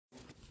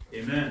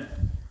Amen.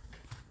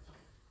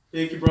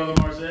 Thank you, Brother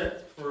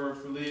Marzette, for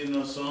leading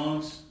those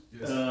songs.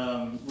 Yes.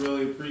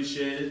 Really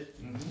appreciate it.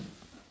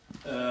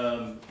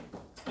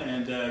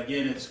 And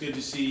again, it's good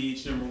to see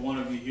each and every one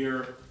of you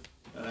here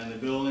in the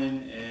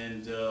building,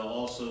 and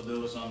also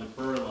those on the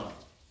prayer line.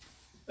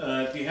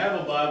 If you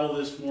have a Bible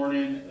this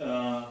morning,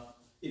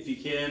 if you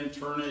can,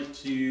 turn it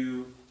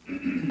to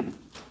the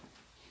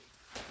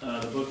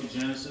book of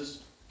Genesis.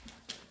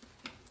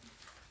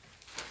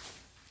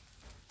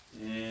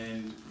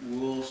 And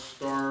we'll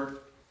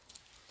start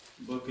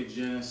the book of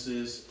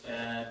Genesis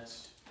at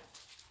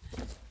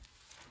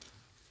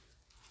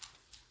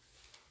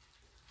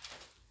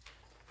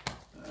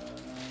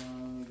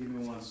give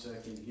me 1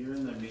 second here,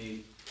 and let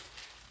me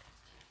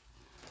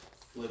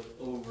flip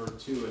over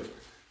to it.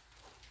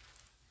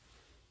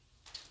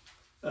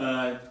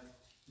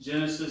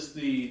 Genesis,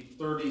 the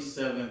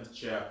 37th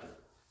chapter.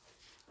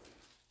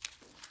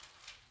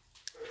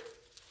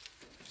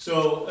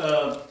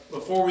 So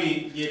before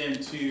we get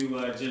into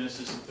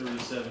Genesis, the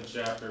 37th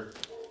chapter,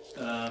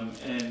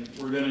 and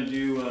we're going to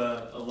do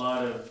a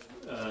lot of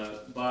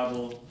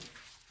Bible,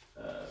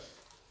 a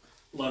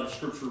lot of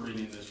scripture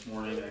reading this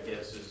morning, I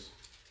guess is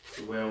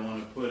the way I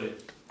want to put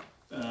it.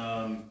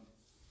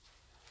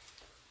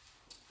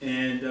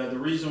 And the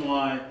reason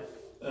why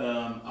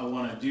I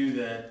want to do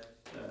that,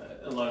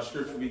 a lot of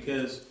scripture,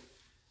 because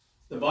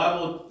the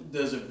Bible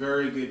does a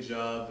very good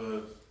job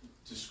of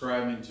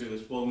describing to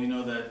us. Well, we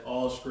know that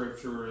all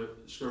scripture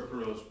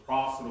is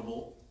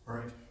profitable,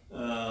 Right.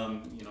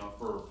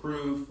 For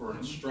reproof, for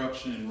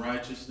instruction in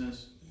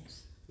righteousness.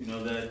 You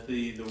know that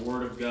the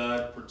Word of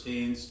God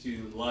pertains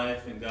to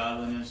life and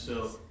godliness.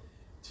 So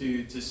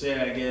to say,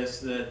 I guess,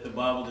 that the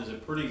Bible does a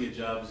pretty good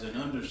job is an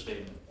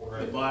understatement.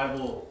 Right. The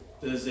Bible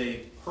does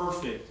a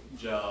perfect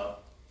job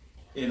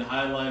in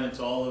highlighting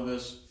to all of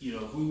us,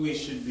 who we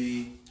should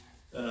be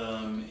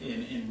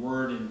in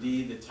word and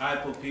deed, the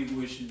type of people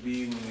we should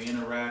be when we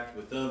interact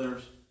with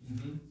others,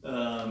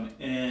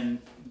 and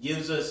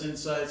gives us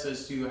insights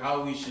as to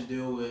how we should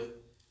deal with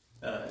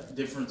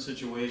different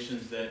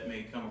situations that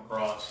may come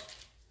across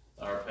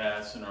our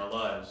paths in our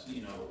lives,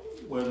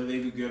 whether they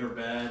be good or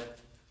bad,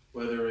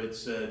 whether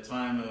it's a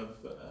time of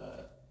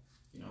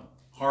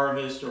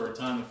harvest or a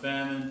time of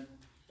famine,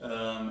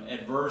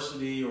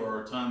 adversity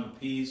or a time of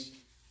peace.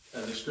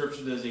 The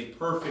scripture does a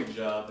perfect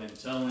job in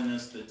telling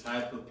us the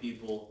type of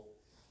people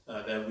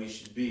that we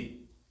should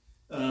be.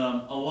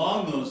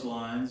 Along those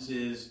lines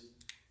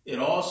it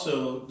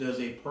also does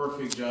a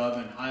perfect job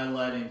in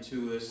highlighting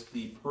to us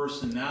the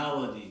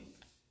personality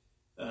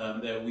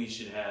that we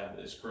should have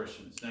as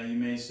Christians. Now you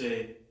may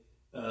say,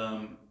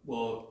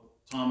 well,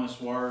 Thomas,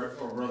 or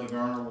Brother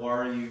Garner, why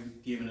are you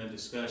giving a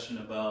discussion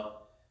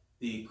about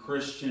the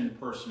Christian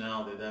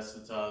personality? That's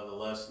the title of the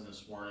lesson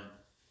this morning,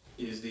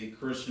 is the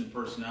Christian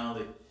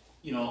personality.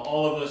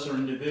 All of us are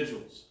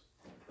individuals.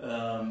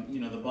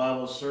 The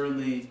Bible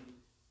certainly,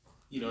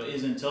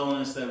 isn't telling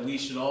us that we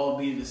should all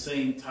be the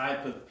same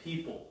type of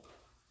people.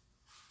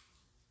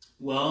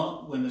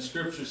 Well, when the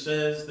scripture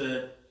says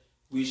that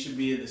we should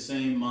be of the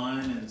same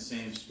mind and the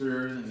same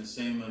spirit and the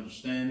same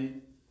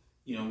understanding,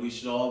 we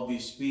should all be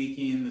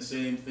speaking the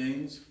same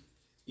things.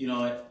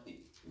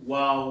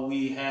 While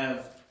we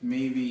have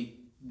maybe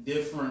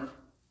different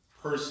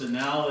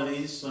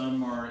personalities,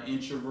 some are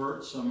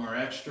introverts, some are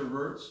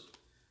extroverts.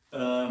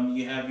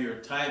 You have your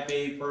type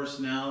A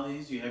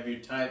personalities, you have your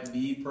type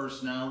B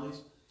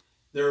personalities.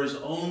 There is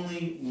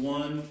only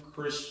one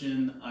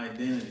Christian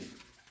identity.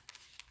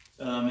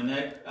 And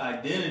that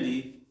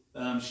identity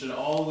should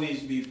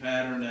always be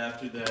patterned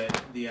after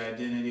the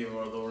identity of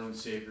our Lord and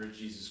Savior,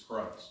 Jesus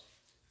Christ.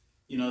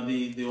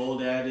 The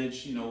old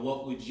adage,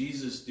 what would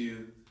Jesus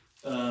do,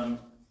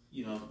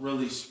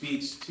 really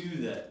speaks to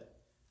that.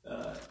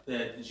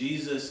 That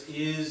Jesus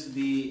is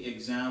the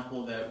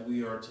example that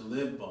we are to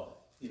live by.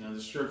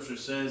 The scripture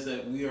says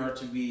that we are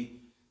to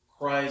be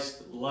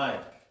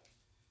Christ-like.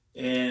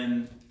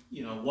 And,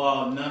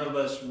 while none of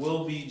us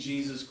will be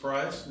Jesus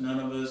Christ, none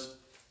of us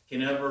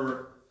can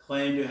ever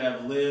claim to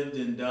have lived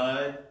and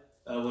died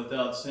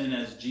without sin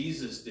as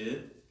Jesus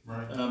did.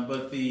 Right.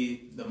 But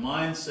the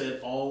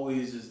mindset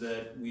always is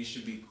that we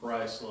should be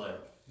Christ-like.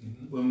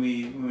 When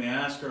we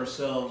ask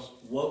ourselves,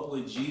 what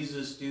would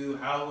Jesus do?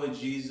 How would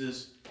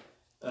Jesus,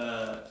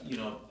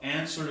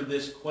 answer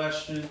this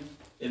question?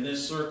 In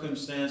this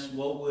circumstance,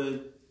 what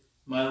would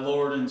my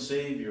Lord and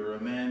Savior, a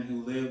man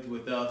who lived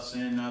without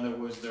sin, neither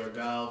was there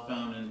guile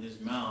found in his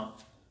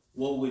mouth,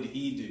 what would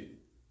he do?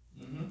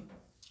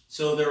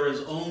 So there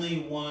is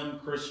only one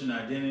Christian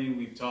identity.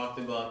 We've talked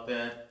about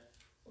that,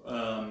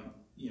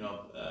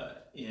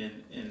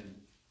 in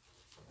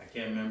I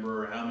can't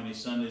remember how many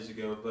Sundays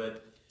ago,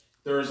 but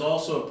there is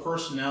also a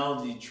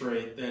personality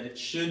trait that it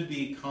should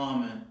be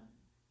common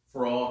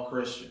for all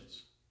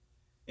Christians.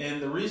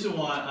 And the reason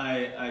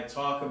why I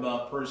talk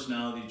about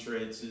personality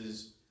traits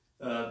is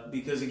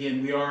because,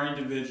 again, we are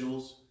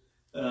individuals.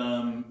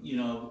 We're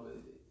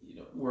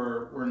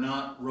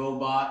not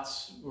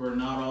robots. We're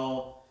not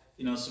all,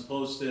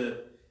 supposed to.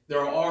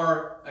 There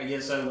are, I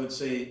guess I would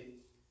say,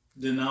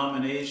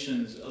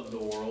 denominations of the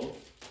world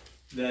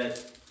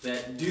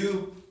that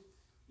do,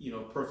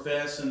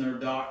 profess in their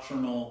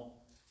doctrinal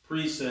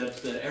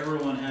precepts that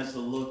everyone has to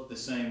look the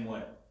same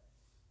way.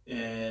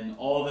 And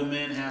all the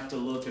men have to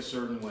look a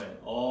certain way.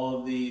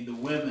 All the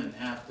women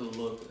have to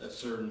look a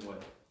certain way.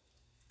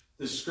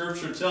 The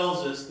scripture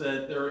tells us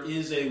that there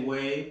is a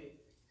way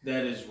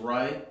that is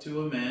right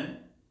to a man,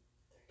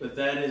 but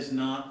that is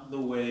not the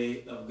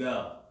way of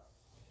God.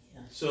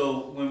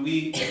 So when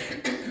we,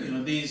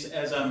 these,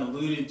 as I'm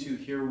alluding to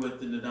here with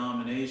the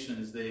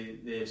denominations, they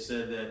have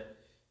said that,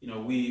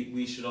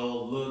 we should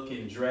all look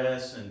and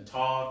dress and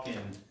talk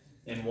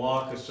and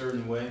walk a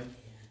certain way.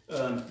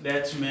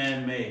 That's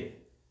man-made.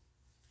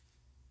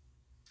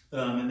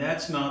 And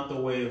that's not the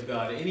way of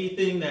God.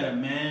 Anything that a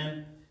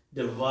man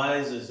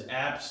devises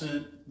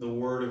absent the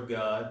word of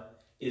God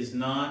is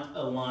not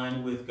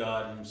aligned with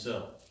God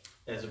himself,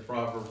 as a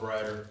proverb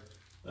writer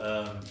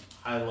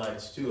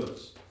highlights to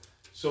us.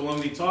 So when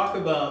we talk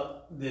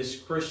about this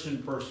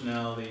Christian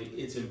personality,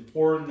 it's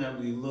important that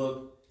we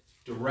look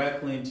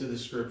directly into the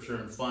scripture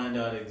and find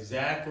out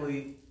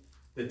exactly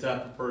the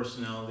type of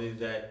personality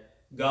that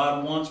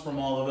God wants from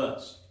all of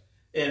us.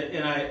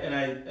 And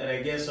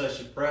I guess I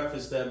should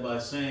preface that by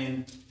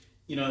saying,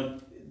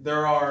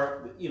 there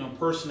are,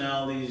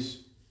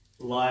 personalities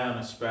lie on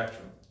a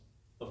spectrum,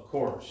 of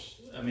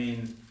course. I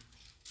mean,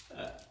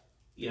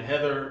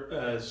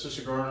 Heather,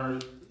 Sister Garner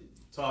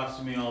talks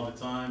to me all the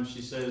time.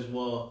 She says,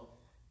 well,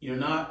 you're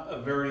not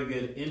a very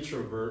good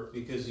introvert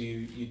because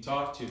you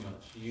talk too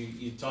much.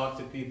 You talk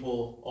to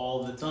people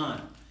all the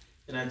time.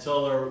 And I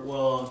tell her,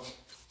 well,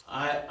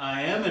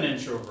 I am an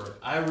introvert.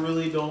 I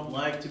really don't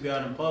like to be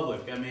out in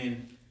public. I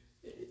mean,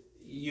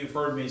 you've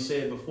heard me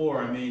say it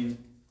before. I mean,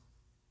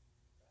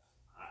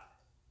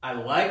 I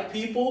like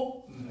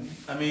people.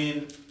 I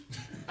mean,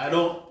 I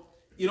don't,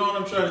 you know what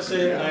I'm trying to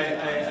say?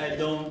 I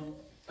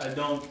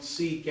don't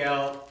seek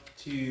out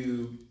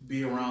to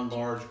be around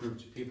large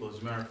groups of people. As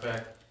a matter of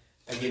fact,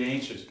 I get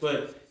anxious.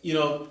 But,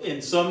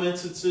 in some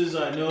instances,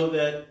 I know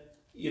that,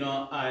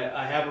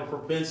 I have a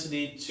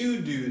propensity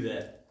to do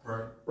that.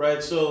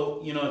 Right.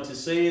 So, to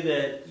say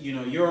that,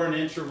 you're an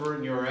introvert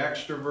and you're an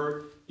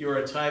extrovert, you're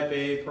a type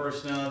A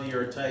personality,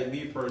 you're a type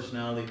B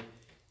personality,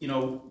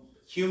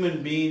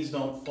 human beings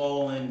don't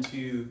fall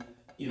into,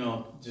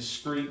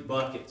 discrete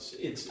buckets.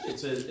 It's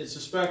a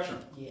spectrum.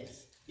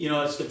 Yes.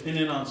 It's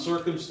dependent on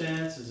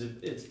circumstances.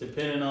 It's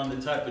dependent on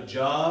the type of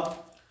job,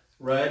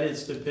 right?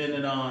 It's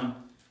dependent on,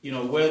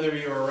 whether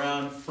you're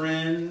around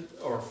friend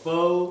or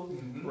foe,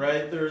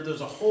 right?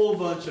 There's a whole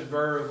bunch of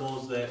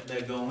variables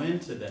that go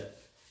into that.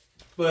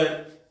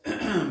 But,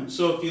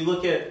 so if you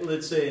look at,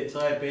 let's say, a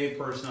type A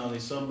personality,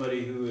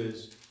 somebody who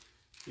is,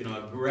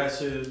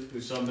 aggressive,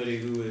 who's somebody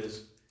who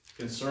is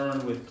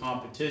concerned with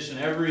competition,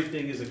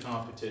 everything is a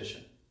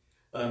competition.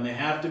 They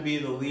have to be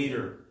the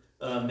leader.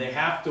 They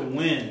have to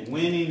win.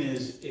 Winning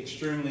is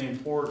extremely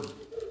important.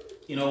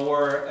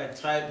 Where a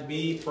type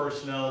B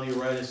personality,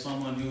 right, is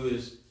someone who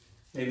is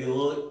maybe a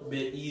little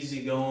bit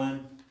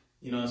easygoing,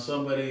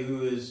 somebody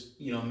who is,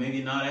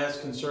 maybe not as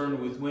concerned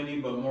with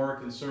winning, but more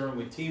concerned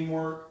with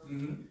teamwork.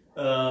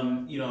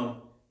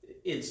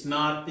 It's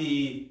not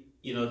the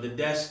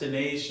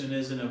destination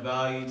isn't a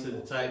value to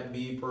the type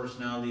B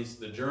personality, it's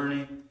the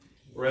journey,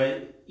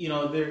 right?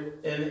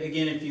 And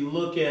again, if you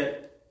look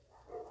at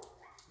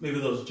maybe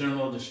those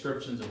general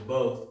descriptions of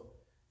both,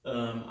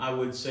 I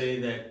would say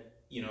that,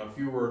 if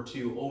you were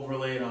to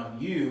overlay it on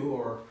you,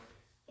 or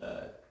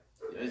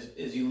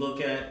as you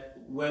look at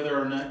whether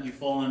or not you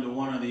fall into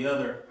one or the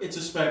other, it's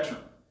a spectrum.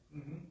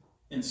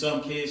 In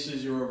some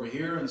cases, you're over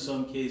here. In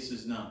some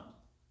cases, not.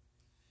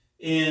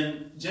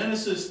 In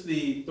Genesis,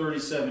 the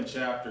 37th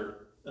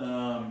chapter,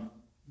 I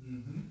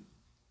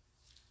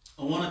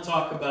want to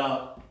talk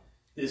about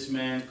this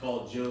man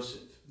called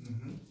Joseph.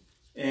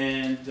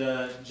 And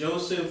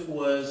Joseph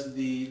was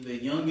the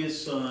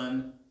youngest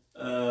son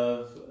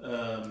of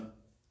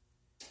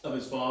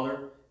his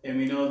father. And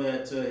we know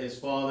that his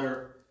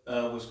father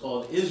was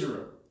called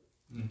Israel.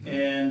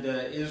 And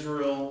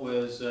Israel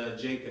was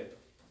Jacob.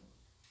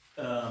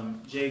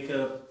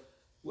 Jacob,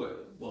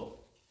 well,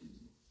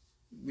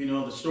 we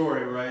know the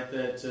story, right?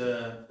 That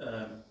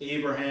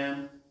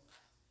Abraham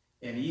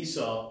and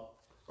Esau,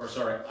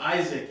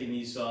 Isaac and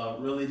Esau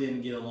really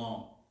didn't get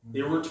along.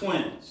 They were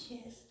twins.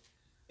 Yes.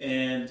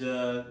 And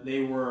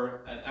they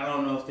were, I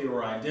don't know if they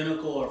were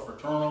identical or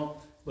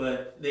fraternal,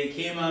 but they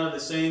came out of the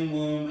same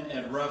womb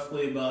at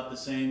roughly about the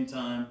same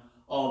time,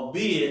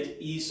 albeit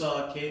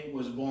Esau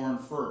was born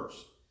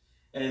first.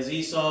 As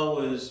Esau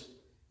was,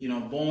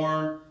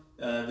 born,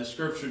 the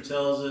scripture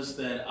tells us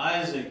that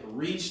Isaac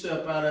reached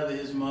up out of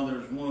his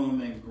mother's womb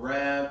and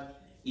grabbed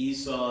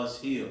Esau's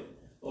heel,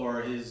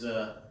 or his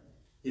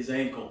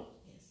ankle.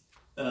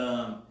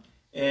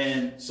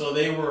 And so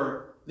they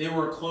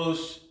were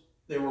close.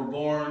 They were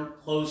born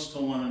close to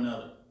one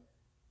another.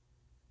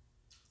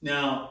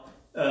 Now,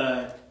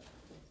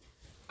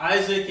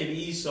 Isaac and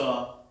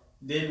Esau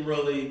didn't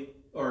really,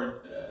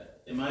 or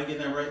am I getting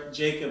that right?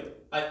 Jacob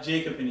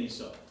and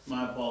Esau.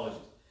 My apologies.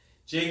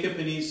 Jacob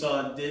and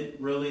Esau didn't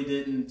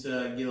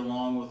get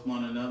along with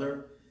one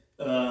another.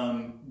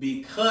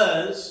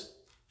 because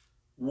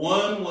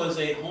one was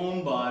a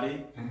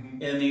homebody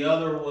and the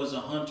other was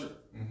a hunter.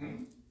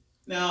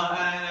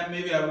 Now,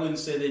 maybe I wouldn't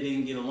say they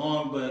didn't get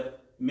along,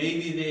 but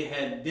maybe they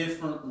had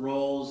different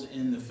roles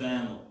in the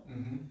family.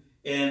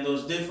 And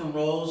those different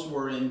roles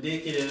were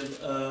indicative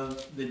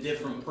of the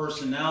different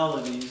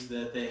personalities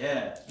that they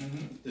had.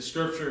 The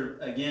scripture,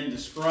 again,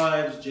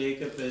 describes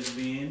Jacob as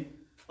being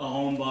a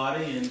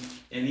homebody,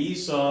 and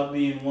Esau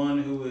being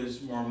one who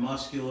is more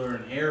muscular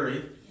and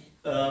hairy,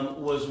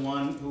 was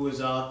one who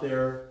was out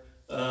there,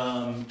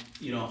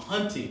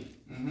 hunting.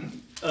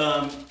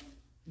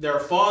 Their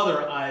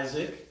father,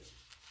 Isaac,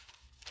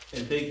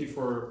 and thank you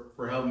for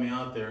helping me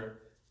out there,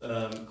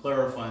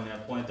 clarifying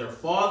that point. Their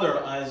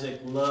father,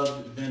 Isaac,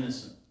 loved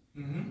venison.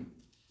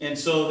 And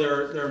so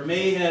there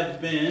may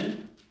have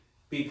been,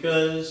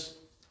 because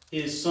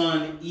his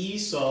son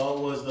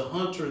Esau was the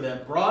hunter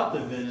that brought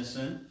the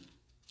venison,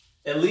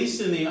 at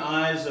least in the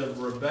eyes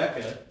of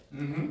Rebecca,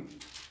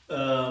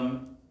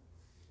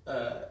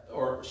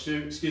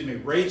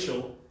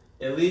 Rachel,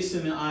 at least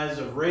in the eyes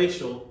of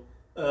Rachel,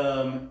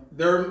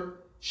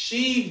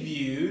 she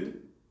viewed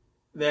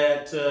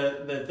that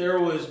there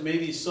was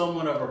maybe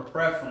somewhat of a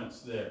preference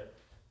there.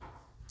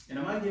 And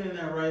am I getting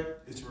that right?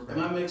 It's Rebecca.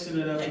 Am I mixing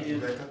it up again?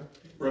 Rebecca.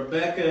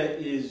 Rebecca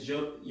is,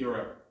 you're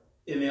right.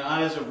 In the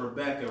eyes of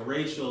Rebecca,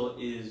 Rachel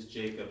is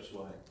Jacob's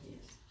wife.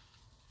 Yes.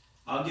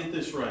 I'll get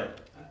this right.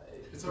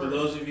 For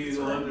those of you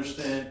who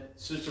understand,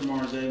 Sister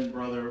Marzette and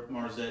Brother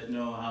Marzette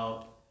know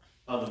how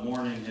the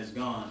morning has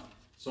gone.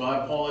 So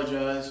I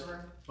apologize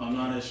if I'm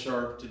not as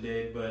sharp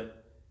today,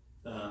 but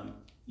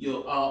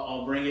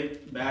I'll bring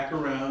it back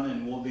around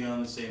and we'll be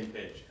on the same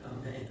page.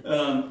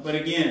 But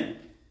again,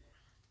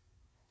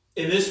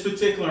 in this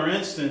particular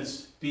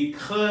instance,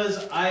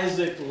 because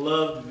Isaac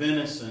loved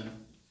venison,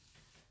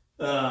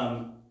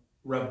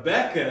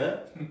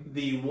 Rebecca,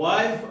 the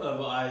wife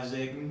of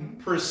Isaac,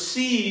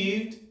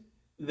 perceived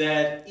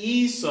that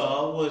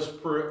Esau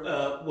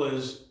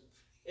was,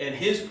 and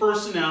his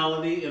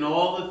personality and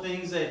all the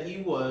things that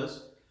he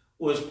was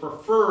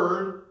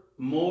preferred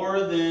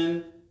more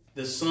than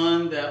the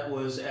son that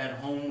was at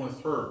home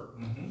with her,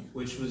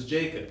 which was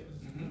Jacob.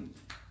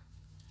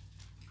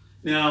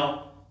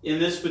 Now, in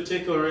this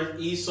particular,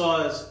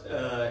 Esau is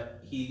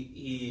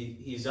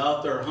he's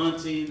out there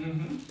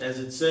hunting, as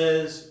it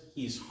says.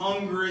 He's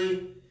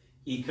hungry.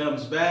 He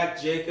comes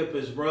back. Jacob,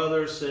 his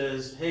brother,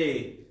 says,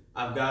 "Hey,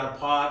 I've got a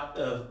pot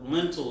of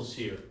lentils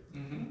here."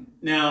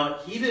 Now,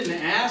 he didn't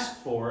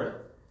ask for it.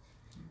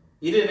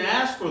 He didn't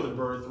ask for the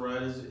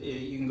birthright.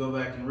 You can go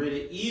back and read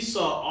it. Esau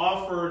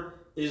offered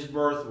his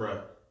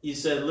birthright. He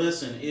said,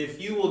 "Listen,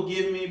 if you will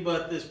give me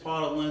but this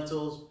pot of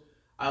lentils,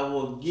 I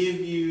will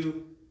give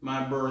you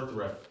my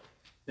birthright."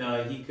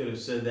 Now, he could have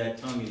said that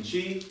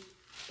tongue-in-cheek,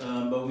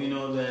 but we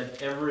know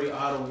that every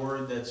idle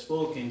word that's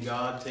spoken,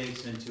 God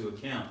takes into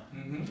account.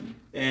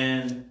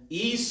 And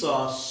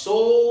Esau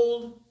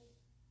sold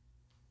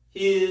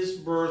his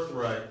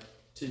birthright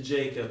to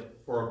Jacob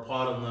for a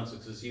pot of lentils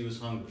because he was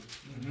hungry.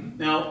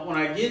 Now, when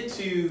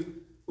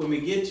we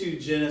get to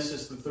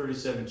Genesis, the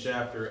 37th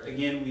chapter,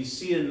 again, we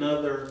see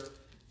another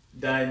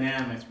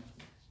dynamic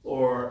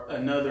or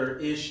another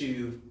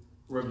issue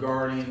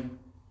regarding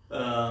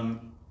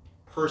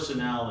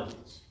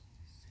personalities.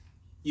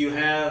 You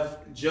have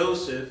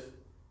Joseph,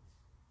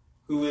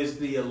 who is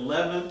the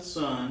 11th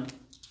son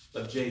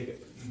of Jacob.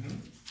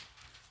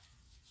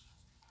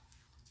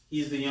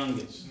 He's the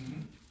youngest.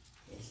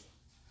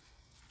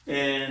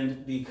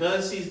 And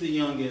because he's the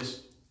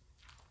youngest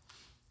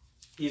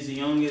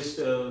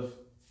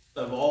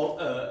of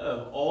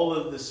all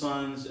of the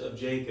sons of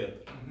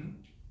Jacob.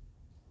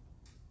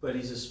 But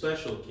he's a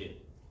special kid.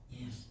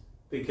 Yes.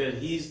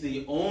 Because he's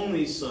the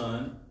only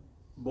son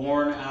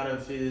born out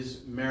of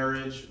his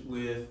marriage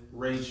with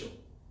Rachel.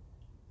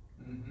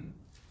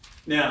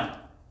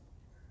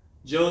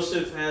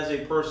 Joseph has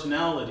a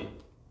personality,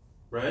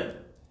 right?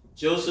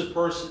 Joseph's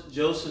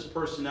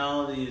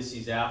personality is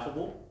he's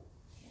affable.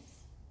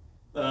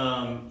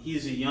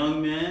 He's a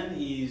young man.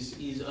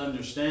 He's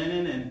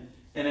understanding,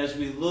 and as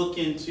we look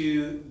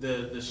into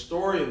the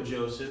story of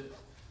Joseph,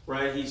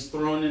 right? He's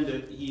sold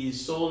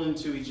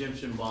into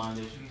Egyptian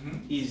bondage.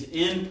 He's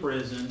in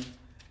prison.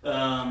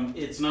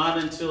 It's not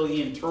until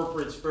he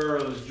interprets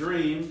Pharaoh's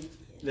dream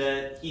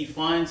that he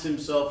finds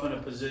himself in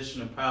a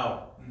position of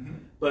power.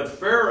 But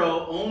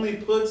Pharaoh only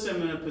puts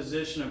him in a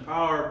position of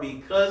power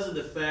because of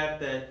the fact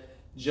that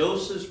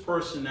Joseph's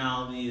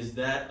personality is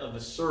that of a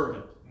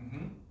servant.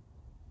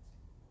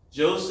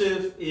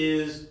 Joseph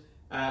is,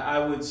 I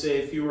would say,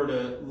 if you were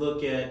to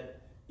look at,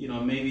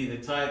 maybe the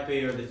type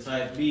A or the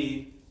type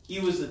B, he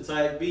was the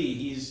type B.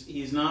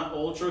 He's not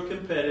ultra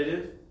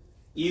competitive,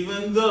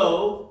 even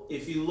though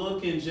if you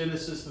look in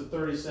Genesis the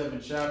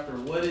 37th chapter,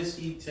 what does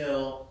he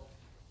tell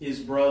his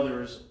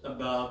brothers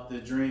about the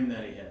dream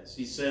that he has?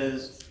 He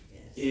says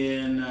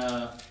in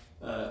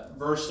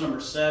verse number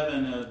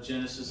 7 of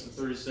Genesis the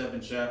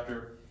 37th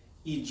chapter,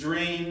 he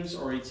dreams,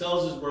 or he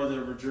tells his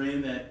brother of a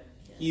dream that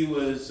he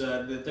was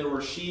that there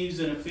were sheaves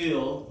in a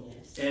field,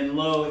 and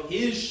lo,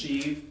 his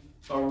sheaf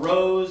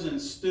arose and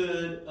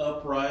stood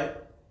upright,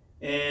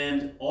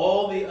 and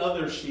all the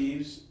other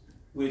sheaves,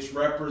 which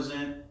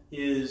represent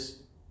his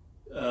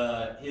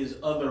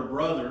other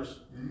brothers,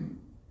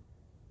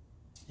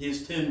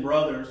 his 10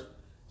 brothers,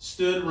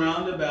 stood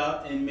round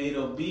about and made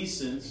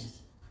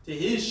obeisance to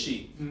his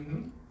sheep.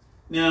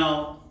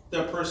 Now,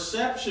 the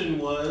perception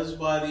was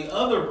by the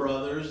other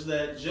brothers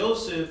that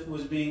Joseph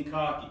was being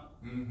cocky.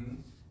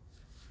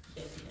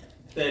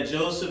 That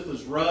Joseph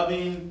was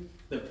rubbing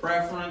the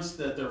preference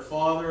that their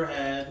father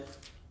had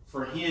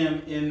for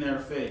him in their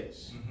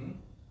face.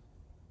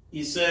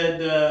 He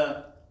said,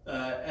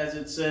 as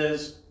it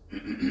says,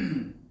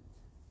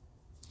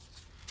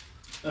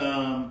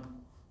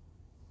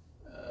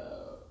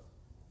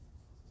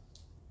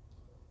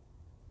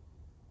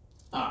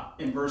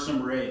 in verse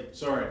number 8,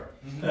 sorry.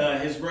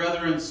 His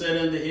brethren said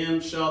unto him,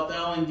 Shalt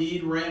thou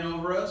indeed reign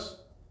over us?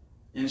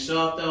 And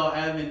shalt thou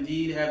have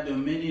indeed have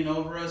dominion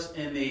over us?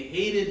 And they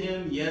hated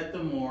him yet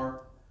the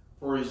more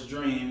for his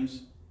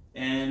dreams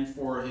and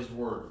for his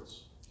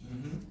words.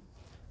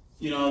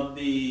 You know,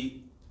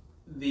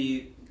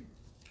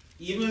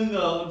 even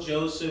though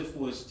Joseph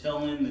was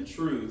telling the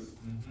truth,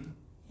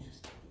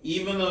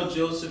 even though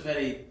Joseph had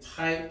a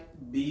type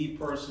B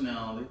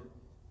personality,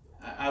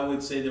 I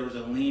would say there was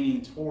a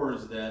leaning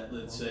towards that,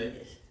 let's say,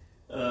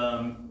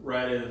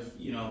 right of,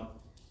 you know,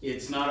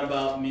 it's not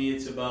about me,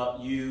 it's about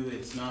you.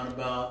 It's not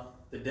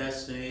about the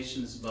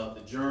destination, it's about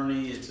the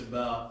journey. It's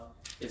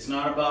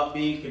not about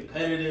being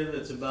competitive,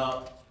 it's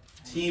about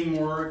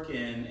teamwork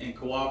and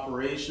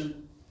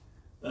cooperation,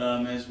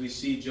 as we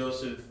see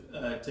Joseph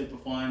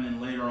typifying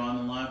and later on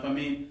in life. I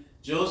mean,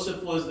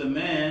 Joseph was the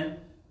man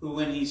who,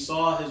 when he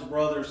saw his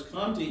brothers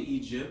come to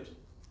Egypt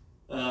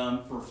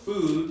for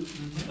food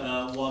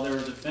while there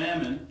was a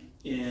famine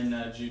in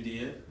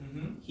Judea,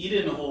 he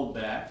didn't hold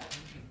back.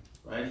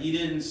 Right? He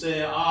didn't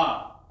say,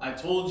 I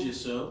told you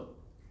so.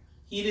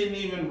 He didn't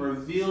even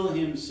reveal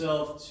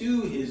himself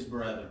to his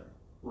brethren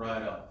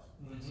right off.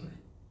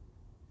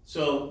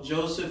 So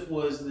Joseph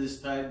was this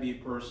type B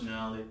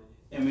personality.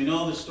 And we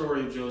know the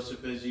story of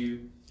Joseph as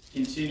you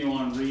continue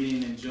on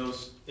reading in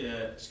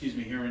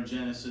here in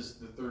Genesis,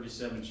 the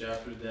 37th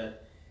chapter,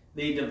 that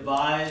they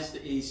devised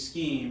a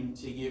scheme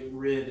to get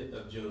rid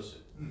of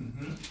Joseph.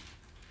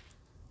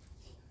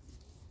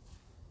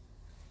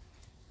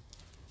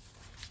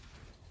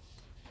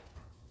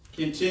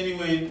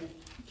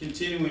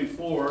 Continuing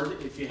forward,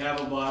 if you have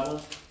a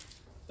Bible,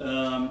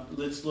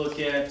 let's look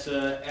at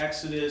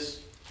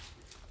Exodus.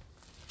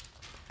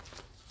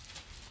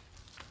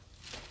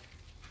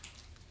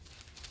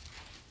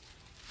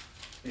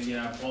 Again,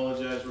 I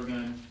apologize. We're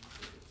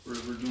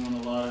doing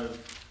a lot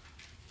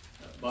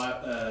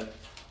of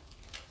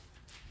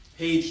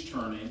page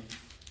turning.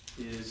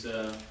 Is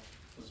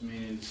what's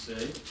meaning to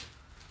say.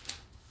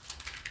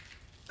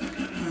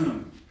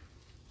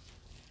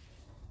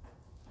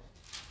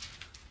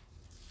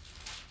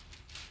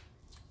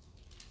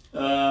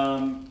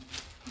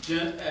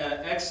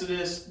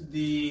 Exodus, give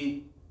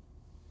me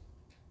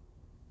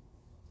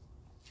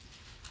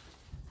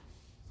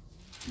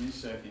a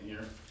second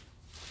here.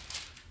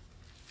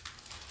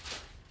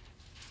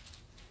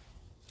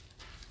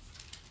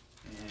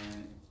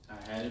 And I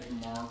had it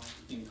marked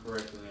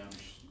incorrectly,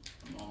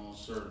 I'm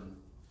almost certain.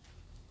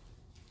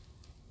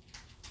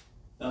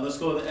 Now let's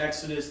go to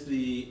Exodus,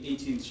 the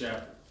 18th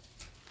chapter.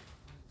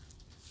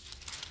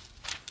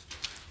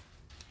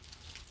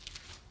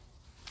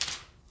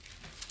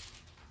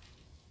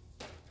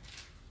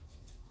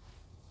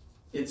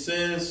 It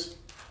says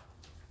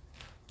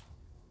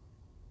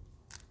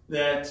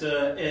that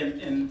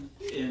in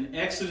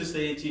Exodus,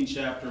 the 18th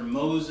chapter,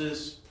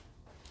 Moses,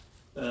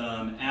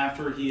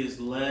 after he has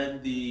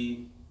led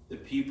the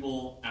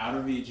people out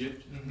of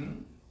Egypt,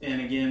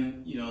 and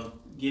again, you know,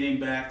 getting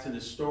back to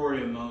the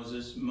story of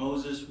Moses,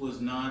 Moses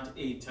was not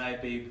a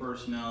type A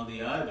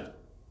personality either.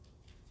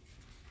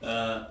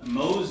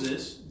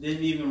 Moses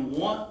didn't even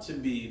want to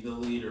be the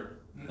leader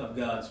of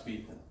God's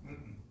people.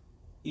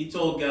 He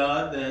told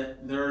God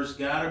that there's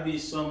got to be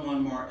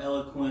someone more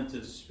eloquent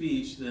of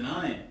speech than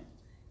I am.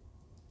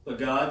 But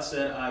God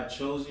said, I've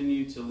chosen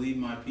you to lead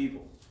my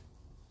people.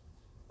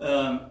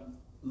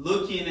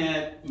 Looking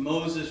at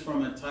Moses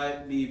from a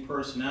type B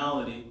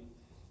personality,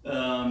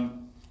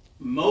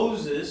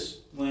 Moses,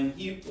 when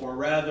he, or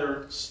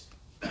rather,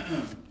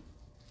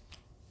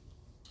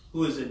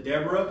 who is it,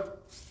 Deborah?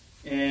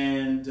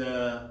 And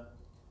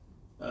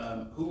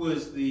who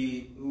was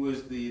the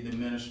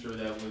minister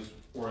that was,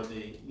 or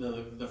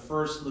the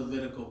first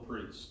Levitical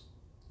priest,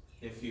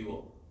 if you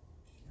will?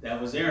 That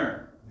was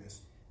Aaron.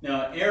 Yes.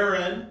 Now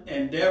Aaron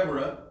and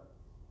Deborah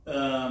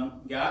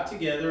got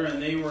together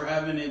and they were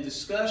having a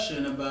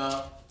discussion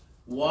about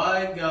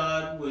why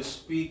God was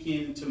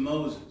speaking to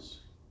Moses.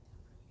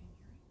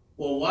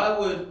 Well,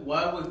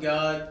 why would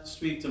God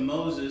speak to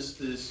Moses,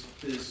 this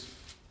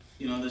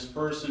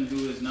person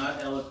who is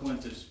not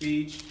eloquent of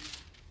speech?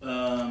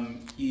 There's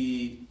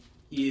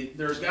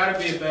got to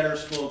be a better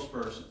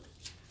spokesperson.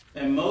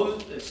 And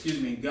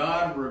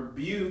God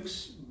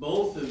rebukes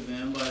both of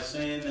them by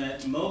saying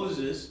that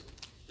Moses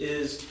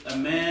is a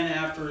man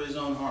after his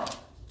own heart.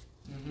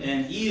 Mm-hmm.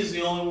 And he is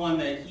the only one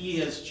that he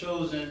has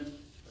chosen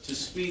to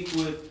speak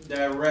with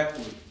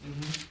directly.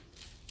 Mm-hmm.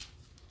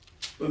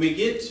 When we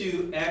get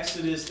to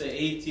Exodus, the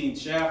 18th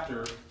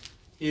chapter,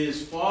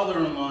 his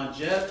father-in-law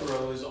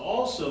Jethro is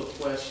also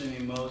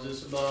questioning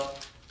Moses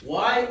about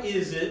why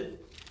is it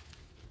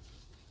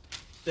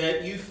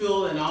that you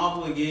feel an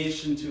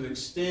obligation to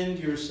extend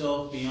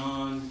yourself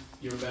beyond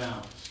your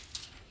bounds?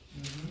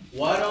 Mm-hmm.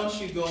 Why don't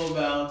you go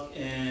about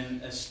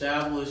and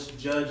establish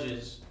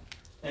judges?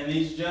 And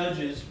these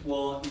judges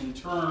will in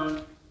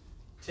turn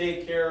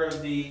take care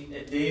of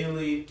the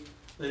daily,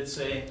 let's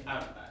say,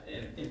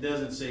 it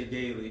doesn't say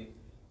daily,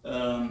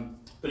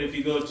 but if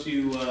you go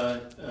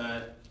to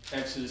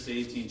Exodus,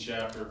 the 18th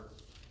chapter,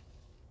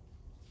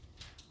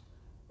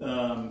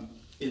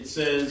 it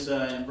says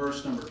in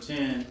verse number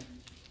 10,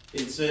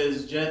 it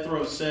says,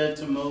 Jethro said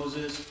to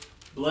Moses,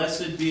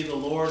 Blessed be the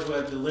Lord who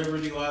hath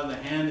delivered you out of the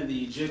hand of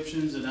the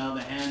Egyptians and out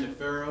of the hand of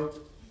Pharaoh,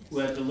 who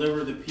hath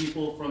delivered the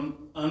people from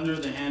under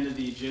the hand of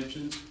the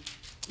Egyptians.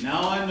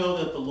 Now I know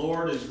that the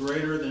Lord is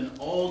greater than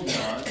all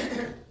gods,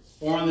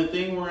 for in the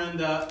thing wherein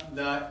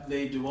that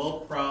they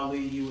dwelt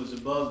proudly, he was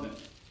above them.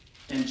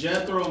 And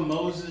Jethro,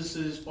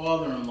 Moses'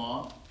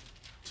 father-in-law,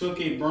 took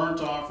a burnt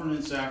offering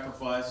and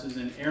sacrifices,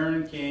 and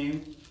Aaron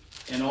came,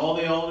 and all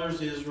the elders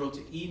of Israel,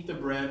 to eat the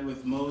bread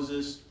with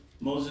Moses'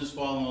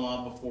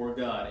 father-in-law before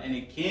God. And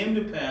it came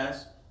to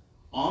pass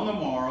on the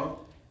morrow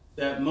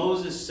that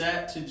Moses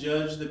sat to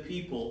judge the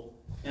people,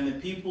 and the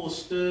people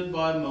stood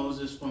by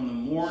Moses from the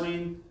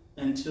morning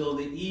until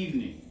the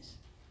evening.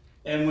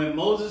 And when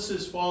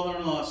Moses'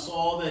 father-in-law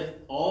saw that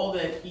all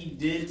that he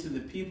did to the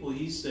people,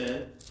 he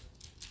said,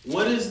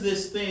 What is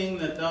this thing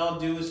that thou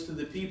doest to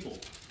the people?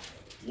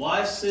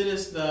 Why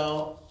sittest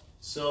thou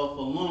self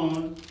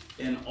alone,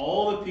 and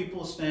all the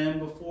people stand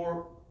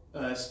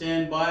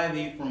by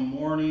thee from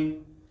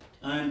morning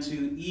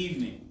unto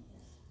evening?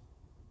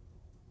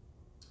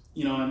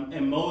 You know,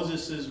 and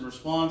Moses'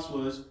 response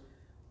was,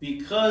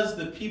 Because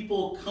the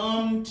people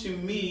come to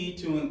me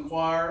to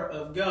inquire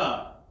of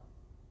God.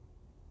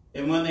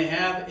 And when they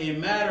have a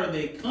matter,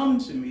 they come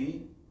to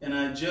me, and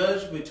I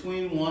judge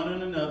between one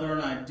and another,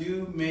 and I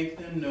do make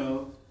them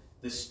know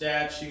the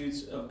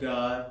statutes of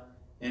God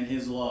and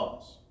his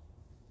laws.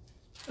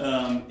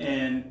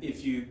 And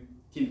if you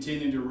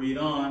continue to read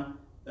on,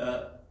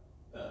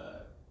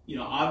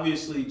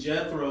 obviously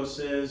Jethro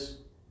says,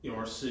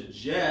 or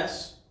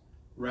suggests,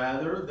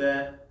 rather,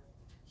 that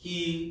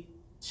he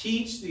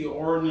teach the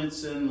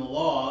ordinance and the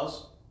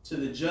laws to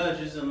the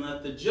judges, and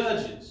let the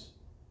judges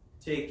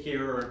take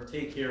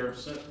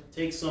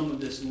some of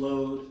this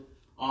load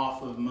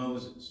off of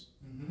Moses.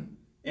 Mm-hmm.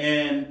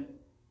 And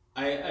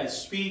I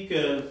speak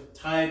of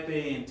type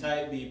A and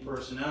type B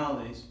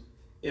personalities.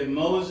 If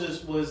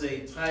Moses was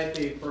a type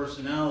A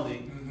personality,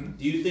 mm-hmm.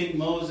 do you think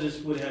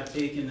Moses would have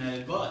taken that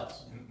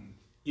advice? Mm-hmm.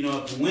 You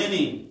know, if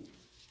winning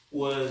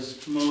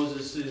was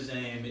Moses'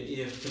 aim,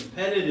 if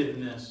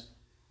competitiveness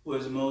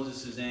was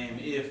Moses' aim,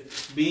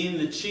 if being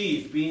the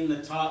chief, being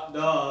the top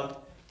dog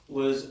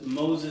was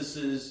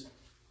Moses'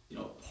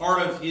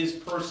 part of his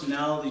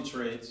personality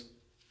traits,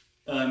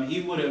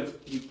 he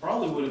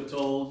probably would have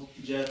told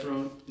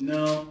Jethro,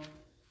 no,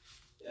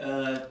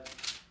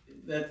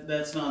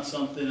 that's not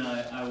something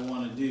I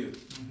want to do.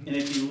 Mm-hmm. And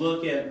if you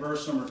look at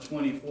verse number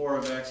 24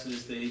 of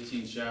Exodus, the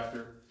 18th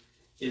chapter,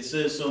 it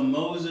says, So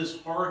Moses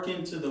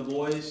hearkened to the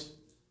voice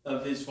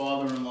of his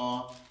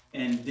father-in-law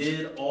and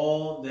did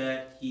all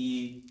that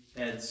he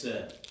had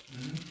said.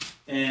 Mm-hmm.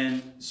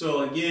 And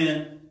so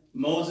again,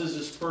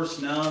 Moses'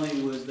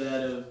 personality was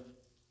that of,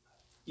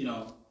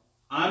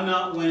 I'm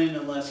not winning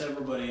unless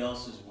everybody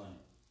else is winning.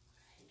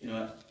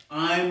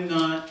 I'm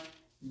not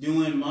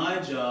doing my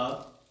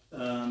job,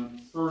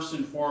 first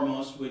and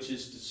foremost, which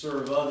is to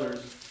serve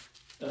others.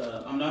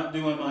 I'm not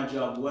doing my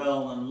job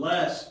well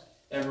unless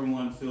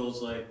everyone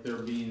feels like they're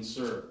being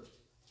served.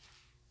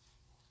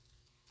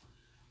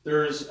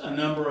 There's a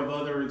number of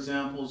other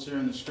examples here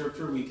in the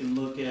scripture. We can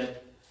look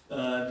at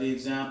the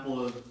example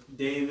of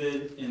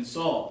David and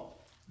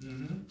Saul.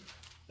 Mm-hmm.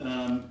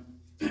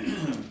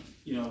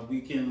 We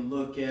can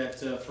look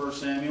at 1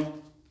 Samuel.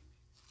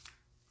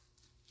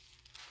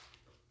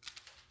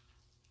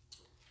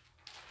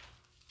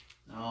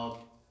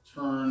 I'll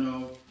turn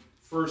to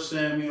 1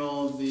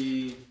 Samuel,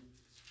 the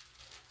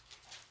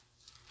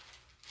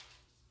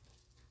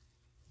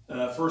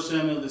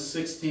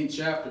 16th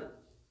chapter.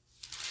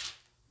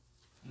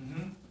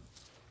 Mm-hmm.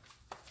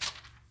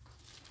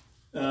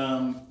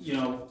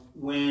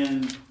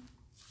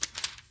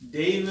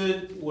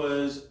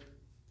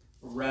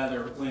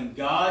 When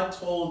God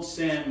told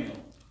Samuel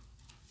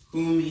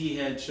whom he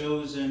had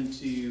chosen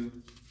to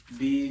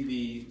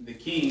be the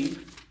king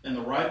and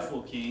the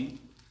rightful king,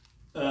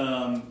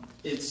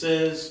 it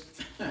says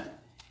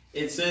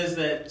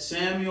that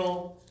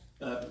Samuel,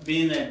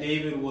 being that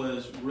David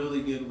was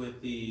really good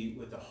with the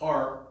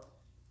harp,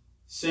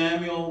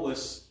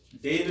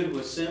 David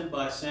was sent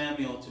by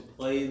Samuel to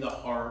play the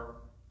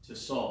harp to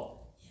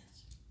Saul.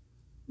 Yes.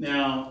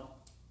 Now,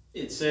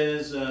 it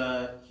says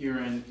here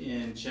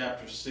in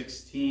chapter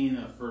 16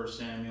 of 1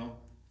 Samuel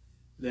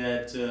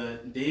that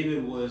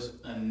David was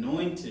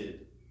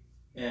anointed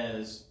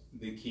as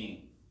the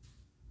king.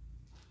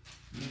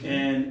 Mm-hmm.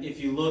 And if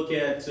you look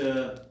at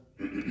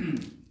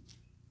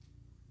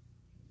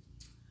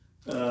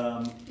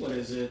what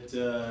is it?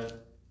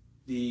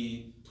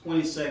 The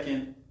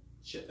 22nd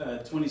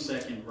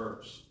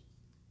verse.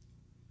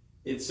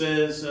 It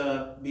says,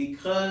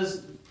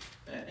 because,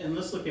 and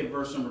let's look at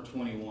verse number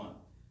 21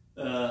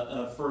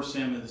 of 1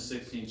 Samuel the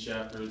 16th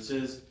chapter. It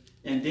says,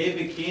 and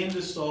David came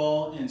to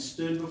Saul and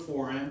stood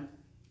before him,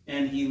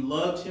 and he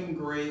loved him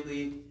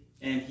greatly,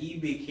 and he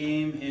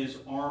became his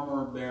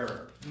armor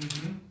bearer.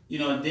 Mm-hmm. You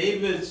know,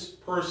 David's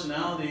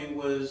personality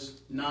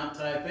was not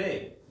type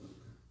A.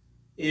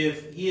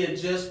 If he had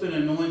just been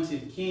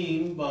anointed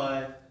king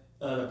by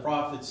the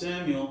prophet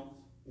Samuel,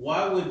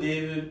 why would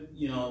David,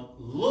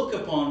 look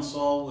upon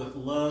Saul with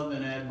love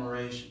and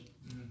admiration?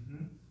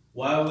 Mm-hmm.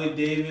 Why would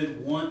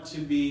David want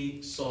to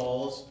be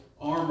Saul's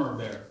armor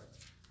bearer?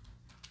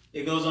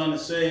 It goes on to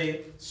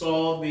say,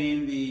 Saul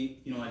being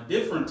a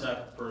different type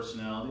of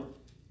personality,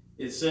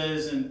 it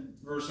says in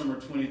verse number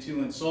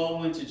 22, and Saul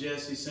went to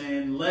Jesse,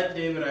 saying, let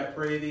David, I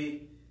pray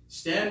thee,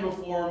 stand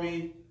before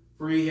me,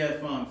 for he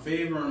hath found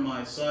favor in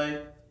my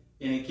sight.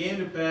 And it came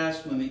to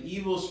pass, when the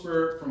evil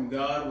spirit from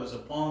God was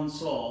upon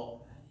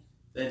Saul,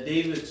 that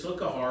David took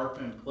a harp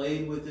and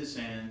played with his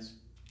hands.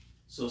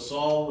 So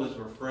Saul was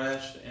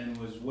refreshed and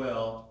was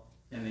well,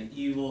 and the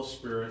evil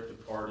spirit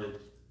departed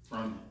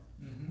from him.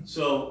 Mm-hmm.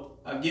 So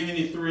I've given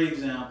you 3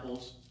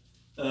 examples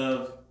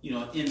of,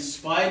 in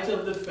spite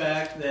of the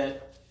fact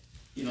that,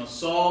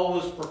 Saul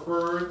was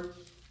preferred,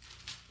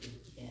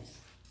 yes,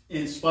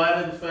 in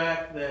spite of the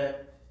fact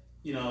that,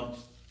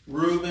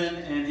 Reuben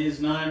and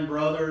his 9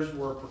 brothers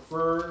were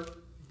preferred,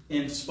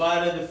 in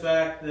spite of the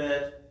fact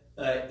that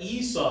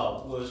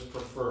Esau was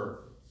preferred.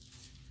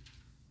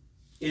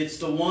 It's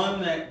the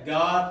one that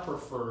God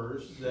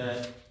prefers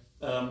that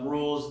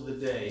rules the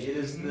day. It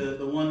is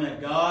the one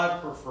that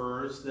God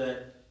prefers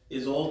that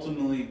is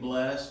ultimately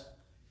blessed.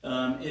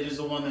 It is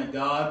the one that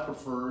God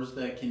prefers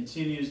that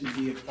continues to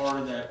be a part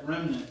of that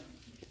remnant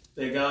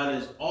that God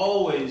has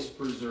always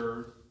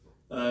preserved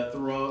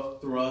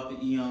throughout the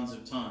eons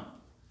of time.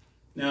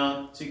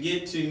 Now, to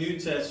get to New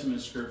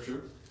Testament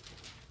Scripture,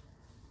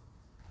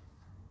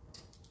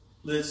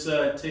 let's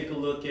take a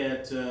look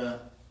at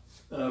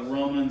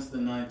Romans, the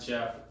 9th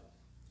chapter.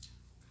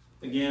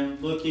 Again,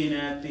 looking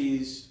at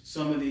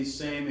some of these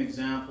same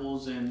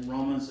examples in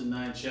Romans, the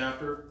 9th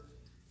chapter,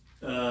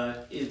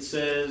 it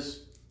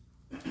says,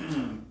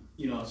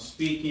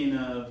 speaking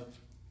of,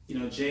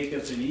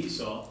 Jacob and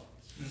Esau,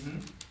 mm-hmm.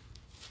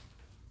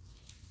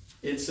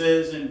 It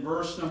says in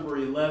verse number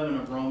 11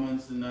 of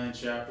Romans, the 9th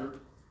chapter,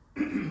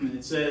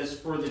 it says,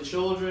 for the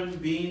children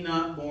being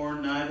not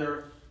born,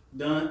 neither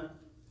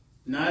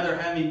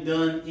having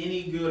done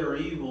any good or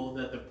evil,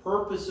 that the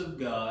purpose of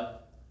God,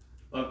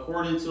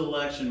 according to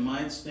election,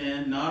 might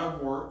stand, not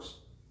of works,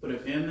 but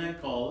of him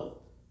that calleth.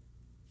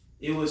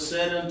 It was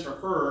said unto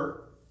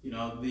her,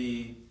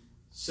 the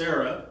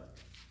Sarah,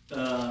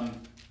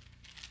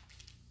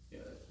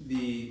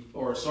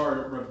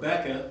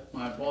 Rebecca,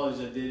 my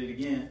apologies, I did it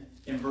again,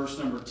 in verse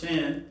number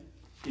 10,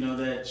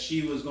 that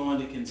she was going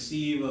to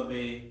conceive of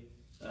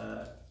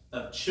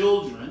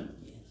children.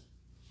 Yes.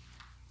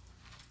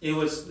 It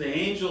was the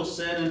angel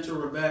said unto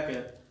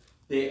Rebecca,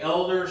 the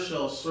elder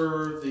shall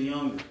serve the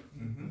younger.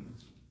 Mm-hmm.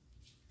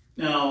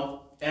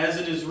 Now, as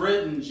it is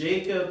written,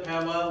 Jacob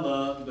have I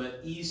loved, but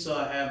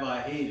Esau have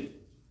I hated.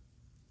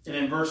 And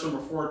in verse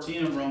number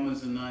 14 of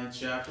Romans, the 9th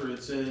chapter,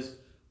 it says,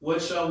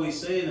 what shall we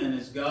say then?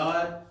 Is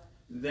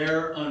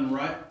there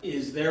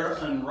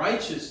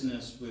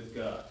unrighteousness with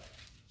God?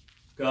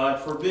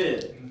 God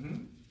forbid.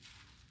 Mm-hmm.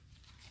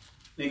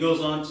 It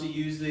goes on to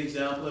use the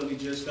example that we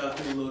just got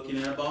through looking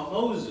at about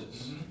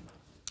Moses. Mm-hmm.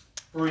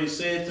 For he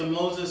said to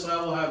Moses,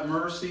 I will have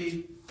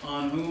mercy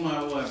on whom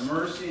I will have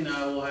mercy, and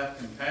I will have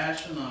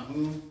compassion on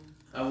whom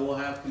I will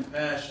have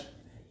compassion.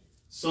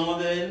 So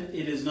then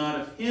it is not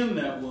of him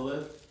that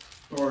willeth,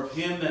 nor of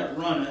him that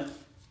runneth,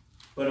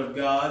 but of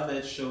God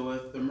that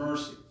showeth the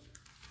mercy.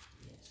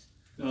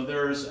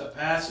 There's a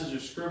passage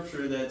of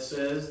Scripture that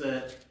says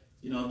that,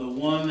 the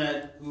one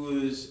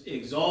who is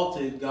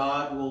exalted,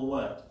 God will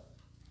what?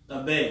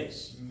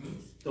 Abase. Mm-hmm.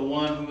 The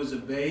one who is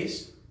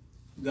abased,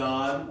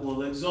 God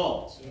will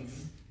exalt.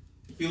 Mm-hmm.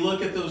 If you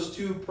look at those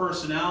 2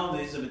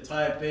 personalities of a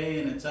type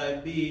A and a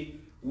type B,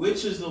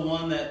 which is the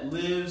one that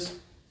lives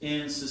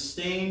in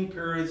sustained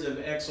periods of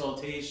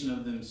exaltation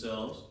of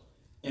themselves,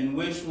 and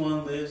which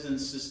one lives in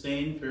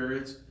sustained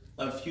periods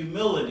of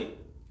humility?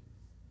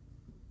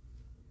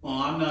 Well,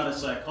 I'm not a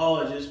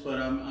psychologist, but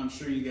I'm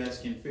sure you guys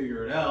can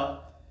figure it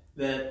out.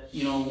 That,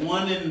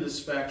 one end of the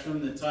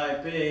spectrum, the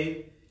type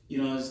A,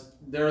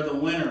 they're the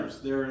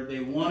winners. They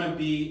want to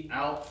be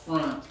out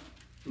front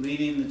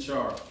leading the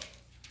charge.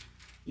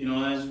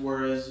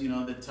 Whereas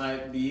the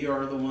type B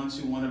are the ones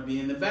who want to be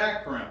in the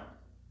background.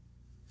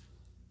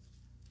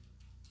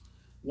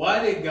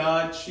 Why did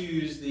God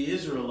choose the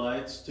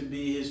Israelites to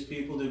be his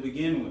people to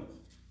begin with?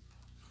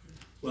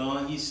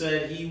 Well, he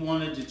said he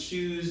wanted to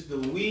choose the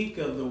weak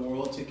of the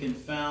world to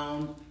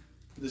confound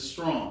the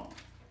strong.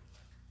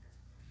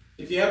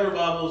 If you have your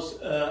Bibles,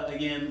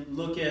 again,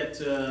 look at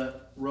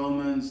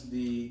Romans,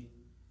 the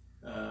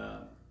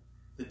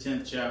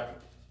 10th chapter.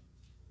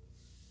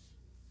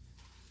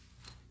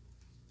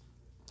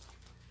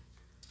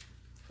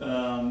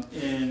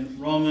 In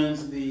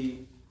Romans, the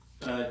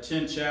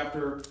 10th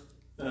chapter,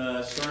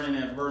 starting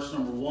at verse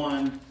number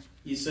 1,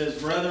 he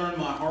says, "Brethren,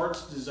 my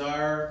heart's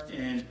desire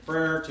and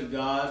prayer to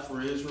God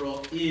for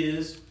Israel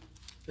is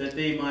that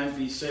they might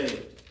be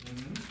saved.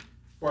 Mm-hmm.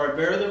 For I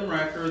bear them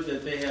record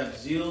that they have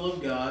zeal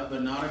of God,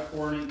 but not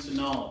according to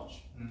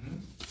knowledge. Mm-hmm.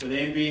 For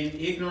they, being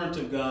ignorant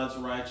of God's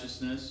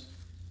righteousness,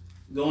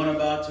 going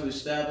about to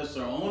establish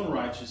their own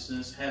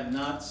righteousness, have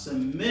not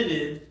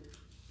submitted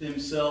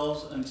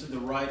themselves unto the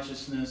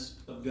righteousness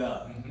of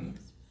God." Mm-hmm.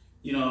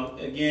 You know,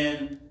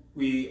 again,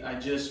 I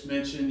just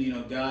mentioned, you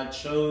know, God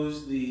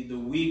chose the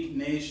weak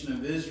nation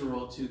of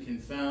Israel to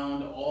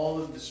confound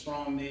all of the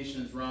strong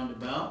nations round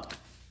about.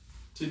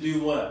 To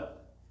do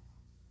what?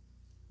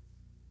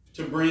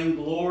 To bring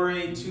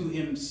glory to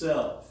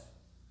himself.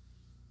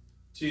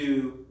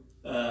 To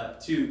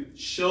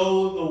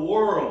show the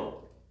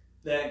world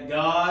that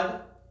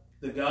God,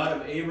 the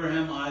God of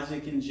Abraham,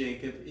 Isaac, and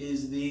Jacob,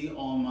 is the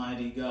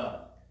Almighty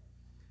God.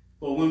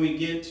 But when we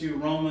get to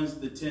Romans,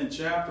 the 10th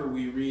chapter,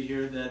 we read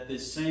here that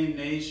this same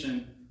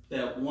nation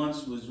that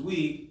once was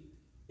weak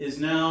is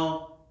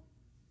now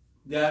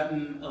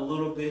gotten a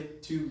little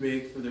bit too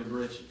big for their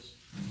britches.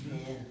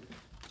 Yeah.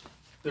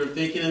 They're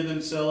thinking of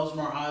themselves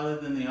more highly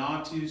than they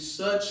ought to,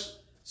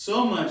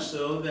 so much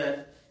so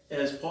that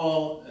as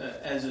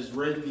is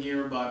written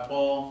here by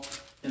Paul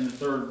in the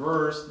 3rd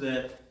verse,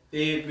 that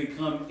they have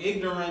become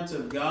ignorant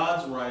of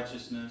God's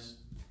righteousness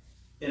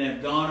and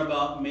have gone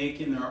about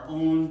making their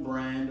own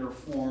brand or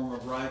form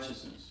of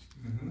righteousness.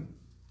 Mm-hmm.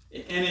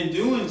 And in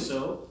doing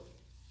so,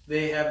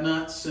 they have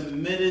not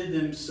submitted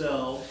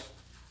themselves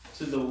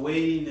to the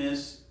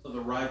weightiness of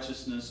the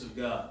righteousness of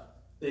God.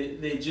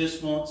 They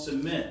just won't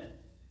submit.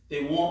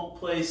 They won't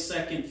play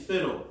second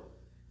fiddle.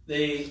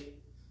 They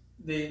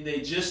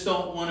just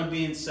don't want to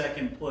be in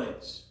second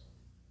place.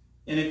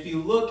 And if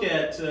you look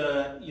at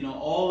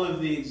all of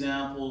the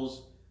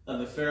examples of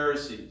the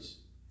Pharisees,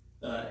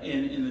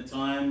 in the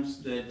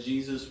times that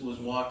Jesus was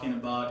walking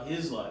about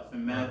his life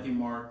in Matthew,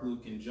 Mark,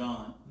 Luke, and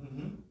John,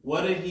 mm-hmm.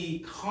 What did he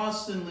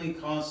constantly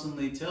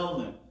tell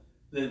them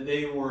that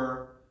they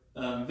were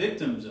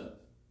victims of?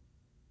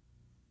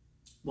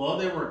 Well,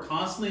 they were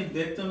constantly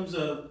victims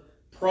of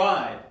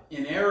pride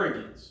and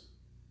arrogance.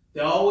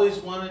 They always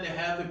wanted to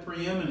have the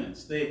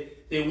preeminence.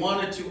 They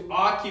wanted to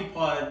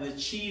occupy the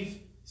chief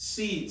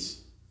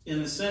seats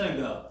in the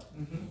synagogue.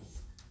 Mm-hmm.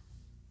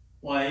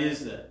 Why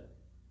is that?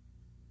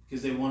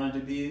 Because they wanted to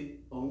be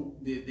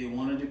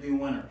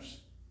winners.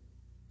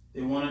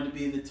 They wanted to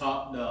be the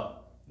top dog.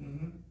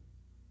 Mm-hmm.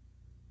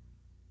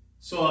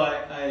 So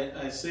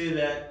I say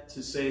that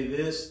to say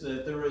this,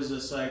 that there is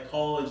a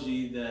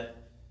psychology that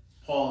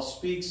Paul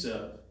speaks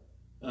of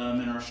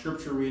in our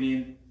scripture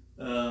reading,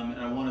 and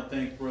I want to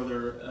thank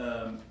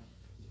Brother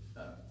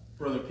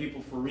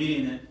People for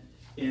reading it,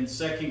 in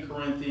 2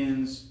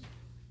 Corinthians,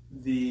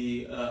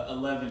 the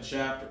 11th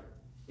chapter.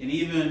 And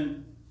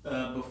even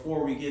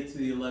before we get to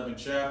the 11th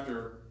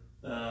chapter,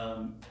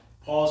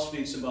 Paul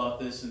speaks about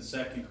this in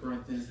 2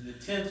 Corinthians, the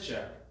 10th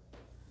chapter.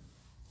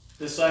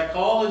 The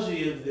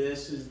psychology of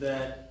this is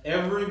that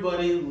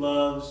everybody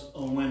loves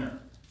a winner.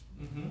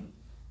 Mm-hmm.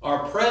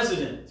 Our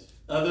president,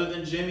 other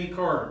than Jimmy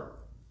Carter,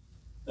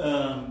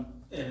 and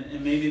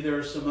maybe there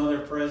are some other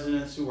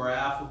presidents who are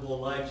affable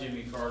like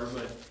Jimmy Carter,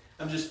 but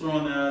I'm just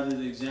throwing that out as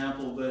an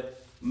example.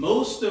 But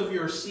most of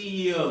your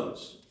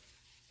CEOs,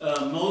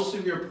 most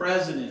of your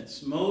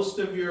presidents, most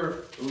of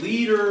your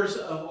leaders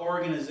of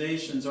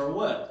organizations are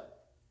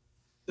what?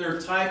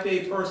 They're type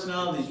A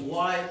personalities.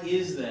 Why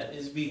is that?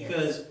 It's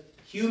because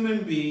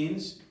human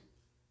beings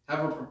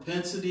have a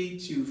propensity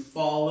to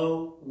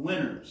follow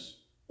winners,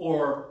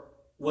 or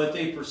what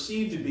they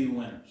perceive to be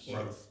winners.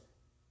 Yes.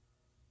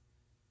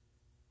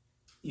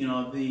 You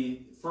know,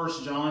 the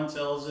 1 John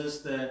tells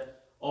us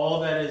that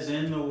all that is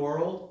in the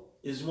world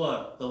is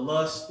what? The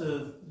lust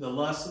of the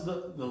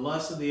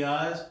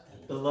eyes,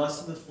 the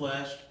lust of the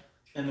flesh,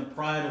 and the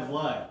pride of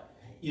life.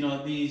 You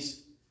know,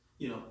 these,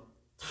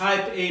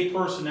 type A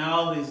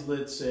personalities,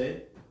 let's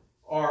say,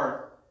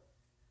 are,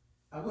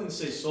 I wouldn't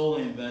say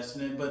solely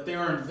invested in it, but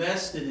they're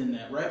invested in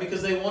that, right?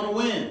 Because they want to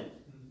win.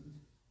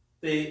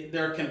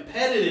 They're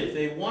competitive.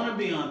 They want to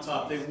be on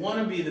top. They want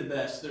to be the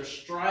best. They're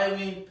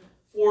striving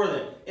for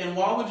that. And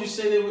why would you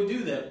say they would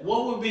do that?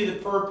 What would be the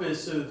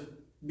purpose of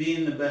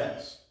being the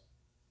best?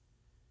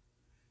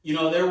 You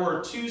know, there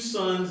were 2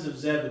 sons of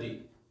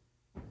Zebedee,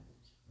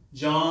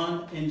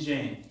 John and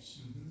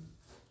James. Mm-hmm.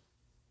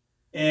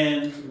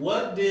 And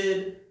what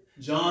did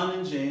John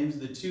and James,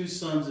 the 2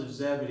 sons of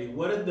Zebedee,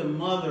 what did the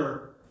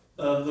mother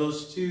of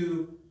those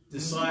 2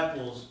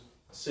 disciples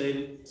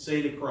say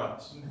to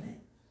Christ?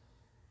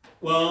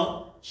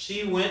 Well,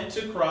 she went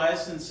to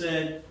Christ and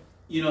said,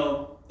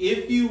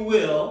 if you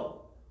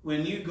will,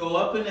 when you go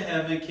up into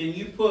heaven, can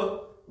you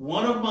put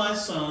one of my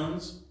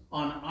sons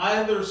on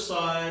either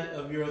side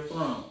of your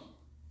throne?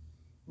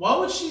 Why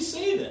would she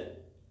say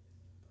that?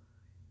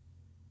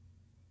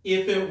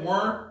 If it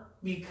weren't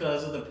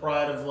because of the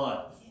pride of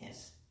life.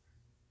 Yes.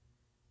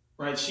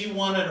 Right? She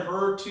wanted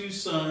her two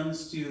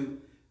sons to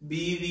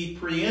be the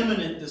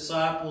preeminent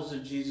disciples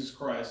of Jesus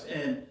Christ.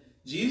 And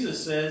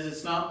Jesus says,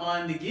 it's not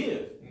mine to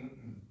give.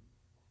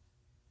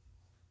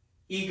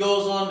 He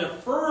goes on to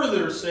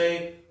further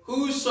say,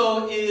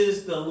 whoso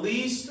is the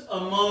least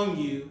among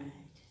you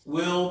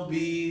will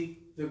be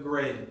the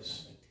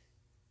greatest.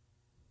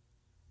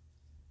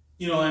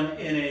 You know,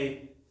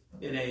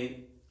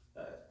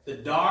 the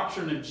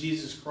doctrine of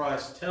Jesus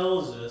Christ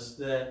tells us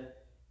that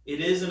it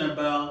isn't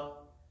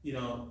about, you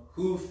know,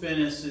 who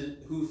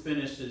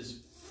finishes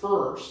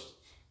first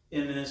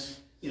in this,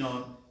 you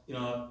know,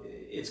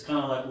 it's kind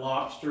of like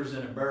lobsters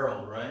in a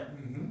barrel, right?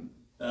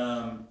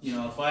 You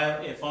know,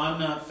 if I'm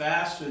not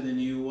faster than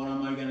you, what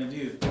am I going to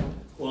do?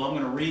 Well, I'm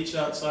going to reach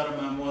outside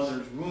of my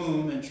mother's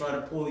womb and try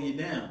to pull you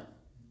down.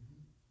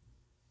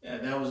 Yeah,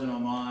 that was an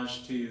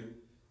homage to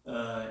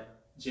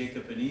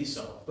Jacob and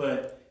Esau.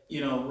 But,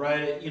 you know,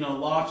 right, you know,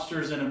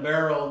 lobsters in a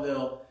barrel,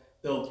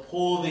 they'll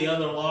pull the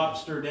other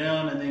lobster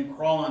down and then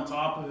crawl on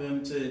top of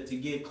him to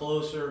get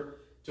closer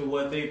to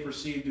what they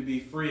perceive to be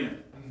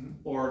freedom,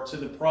 or to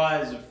the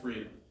prize of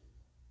freedom.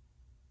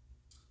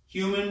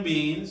 Human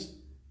beings,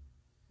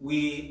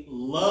 we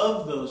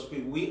love those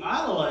people. We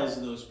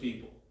idolize those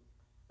people.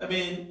 I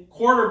mean,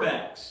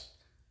 quarterbacks,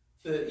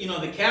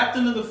 the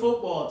captain of the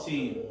football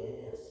team,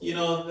 you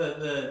know,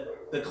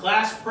 the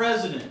class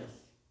president,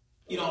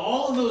 you know,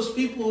 all of those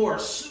people who are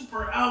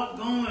super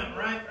outgoing,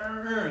 right?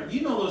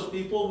 You know those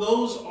people.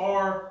 Those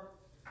are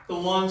the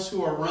ones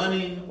who are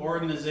running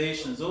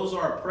organizations. Those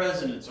are our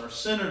presidents, our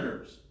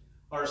senators,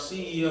 our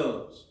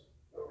CEOs.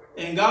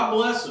 And God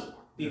bless them,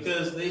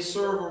 because they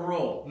serve a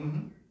role.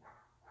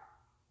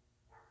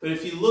 But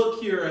if you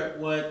look here at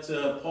what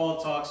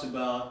Paul talks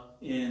about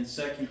in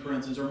 2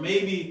 Corinthians, or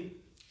maybe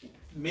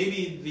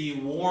the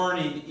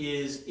warning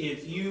is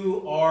if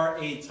you are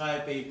a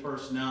type A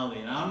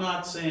personality. And I'm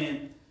not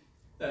saying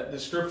that the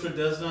scripture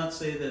does not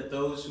say that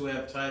those who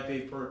have type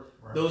A,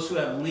 those who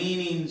have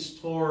leanings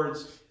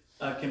towards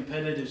a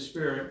competitive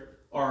spirit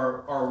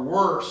are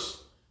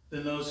worse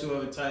than those who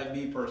have a type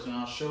B person.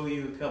 I'll show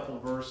you a couple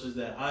of verses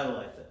that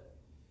highlight that.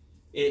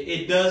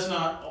 It does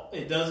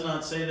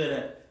not say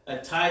that a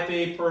type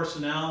A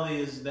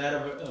personality is that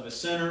of a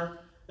sinner,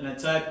 and a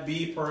type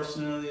B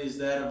personality is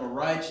that of a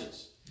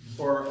righteous,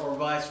 or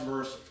vice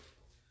versa.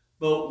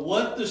 But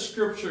what the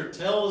scripture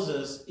tells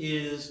us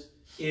is,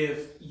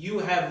 if you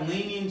have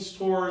leanings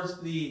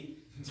towards the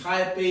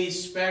type A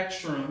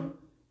spectrum,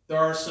 there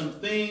are some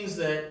things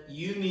that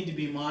you need to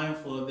be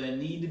mindful of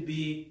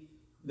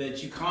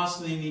that you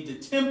constantly need to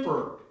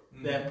temper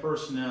that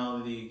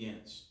personality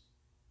against.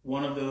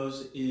 One of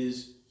those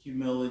is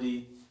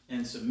humility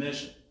and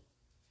submission.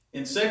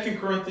 In 2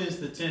 Corinthians,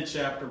 the 10th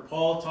chapter,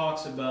 Paul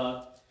talks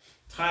about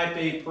type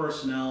A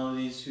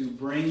personalities who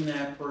bring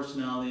that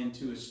personality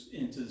into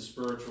the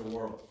spiritual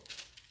world.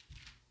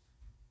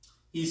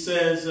 He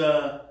says,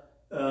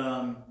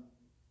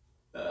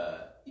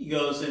 he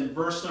goes in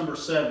verse number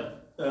 7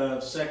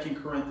 of 2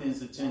 Corinthians,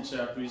 the 10th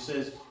chapter. He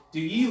says, do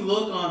ye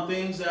look on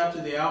things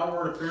after the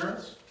outward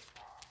appearance?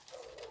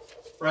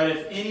 Right,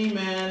 if any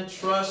man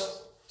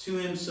trust to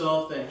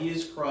himself that he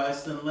is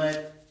Christ, then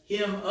let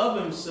him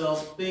of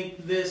himself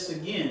think this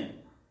again,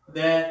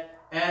 that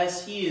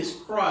as he is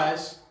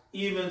Christ,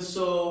 even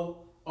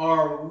so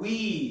are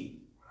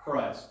we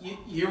Christ. You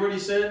hear what he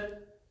said?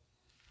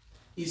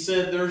 He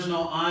said there's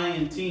no I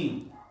in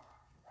team.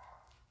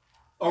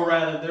 Or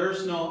rather,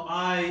 there's no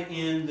I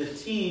in the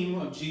team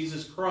of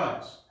Jesus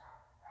Christ.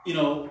 You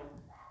know,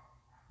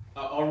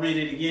 I'll read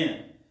it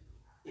again.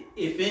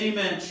 If any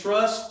man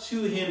trust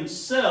to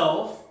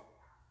himself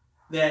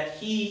that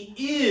he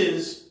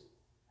is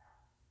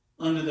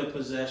under the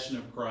possession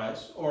of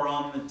Christ, or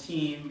on the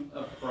team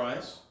of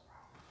Christ,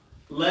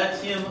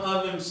 let him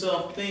of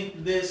himself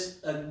think this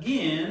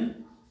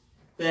again,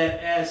 that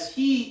as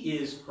he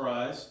is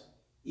Christ,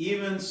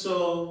 even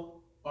so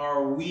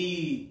are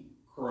we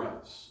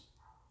Christ.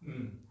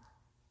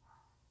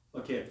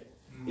 Okay.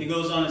 He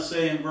goes on to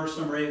say in verse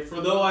number 8, for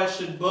though I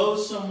should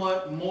boast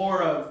somewhat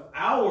more of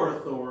our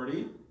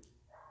authority,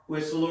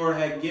 which the Lord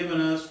had given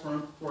us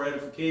for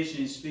edification,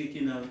 he's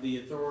speaking of the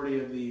authority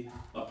of the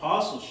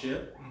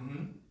apostleship,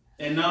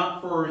 and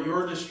not for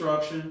your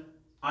destruction,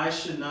 I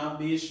should not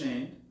be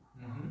ashamed.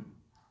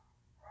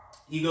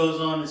 He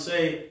goes on to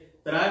say,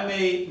 that I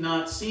may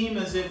not seem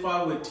as if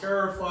I would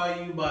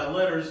terrify you by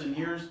letters, and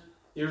here's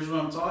what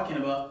I'm talking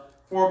about.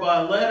 For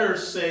by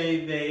letters,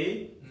 say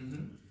they,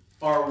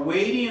 are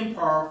weighty and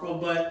powerful,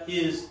 but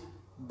his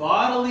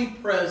bodily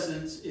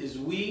presence is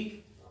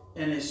weak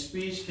and his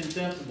speech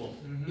contemptible.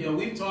 You know,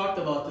 we've talked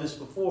about this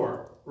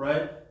before,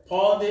 right?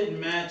 Paul didn't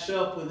match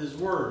up with his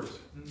words.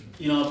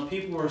 You know,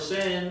 people were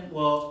saying,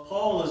 well,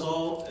 Paul is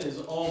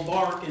all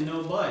bark and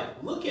no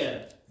bite. Look at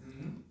it.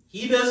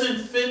 He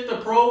doesn't fit the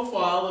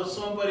profile of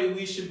somebody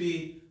we should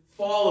be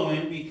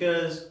following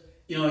because,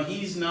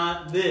 he's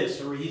not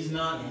this or he's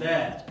not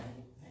that.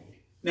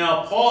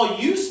 Now, Paul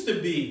used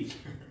to be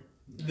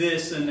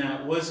this and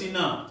that, was he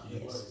not?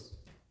 Yes.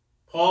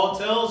 Paul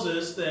tells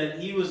us that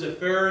he was a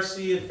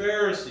Pharisee of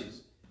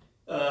Pharisees.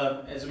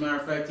 As a matter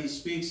of fact, he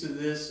speaks of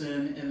this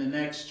in the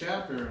next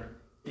chapter,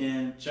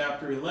 in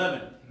chapter 11.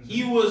 Mm-hmm.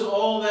 He was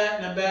all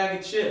that in a bag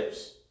of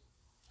chips.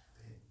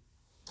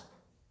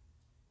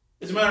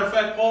 As a matter of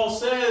fact, Paul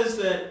says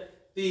that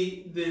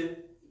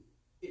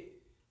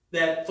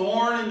that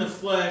thorn in the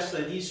flesh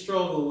that he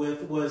struggled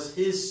with was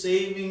his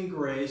saving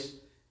grace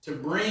to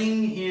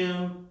bring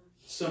him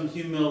some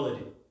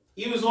humility.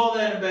 He was all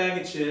that in a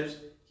bag of chips.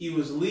 He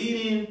was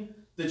leading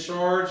the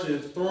charge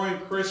of throwing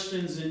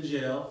Christians in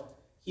jail.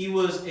 He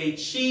was a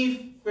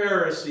chief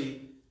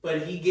Pharisee,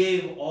 but he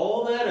gave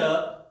all that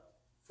up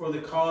for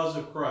the cause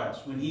of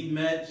Christ when he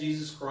met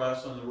Jesus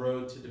Christ on the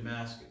road to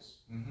Damascus.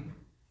 Mm-hmm.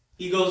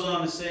 He goes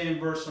on to say in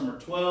verse number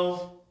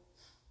 12,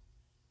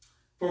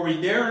 "For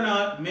we dare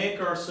not make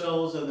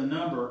ourselves of the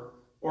number,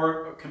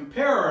 or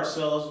compare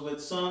ourselves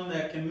with some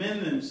that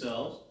commend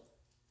themselves,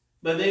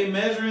 but they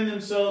measuring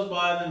themselves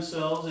by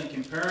themselves and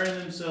comparing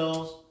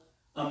themselves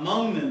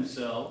among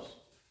themselves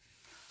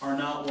are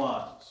not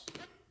wise.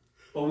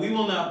 But we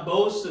will not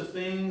boast of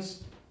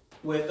things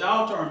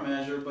without our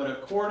measure, but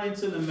according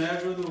to the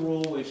measure of the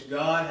rule which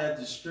God hath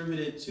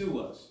distributed to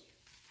us,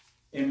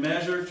 a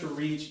measure to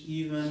reach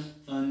even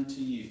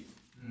unto you."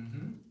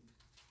 Mm-hmm.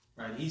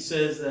 Right? He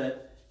says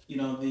that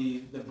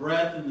the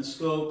breadth and the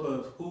scope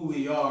of who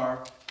we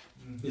are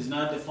is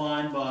not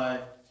defined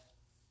by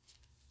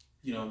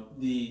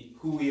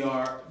who we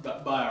are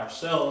by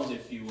ourselves,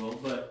 if you will,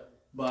 but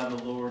by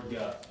the Lord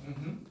God.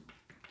 Mm-hmm.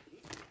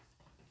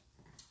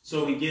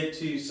 So we get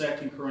to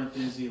 2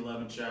 Corinthians, the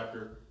 11th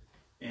chapter,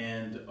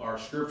 and our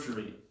scripture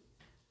reading.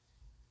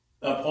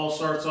 Paul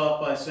starts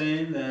off by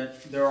saying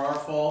that there are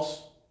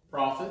false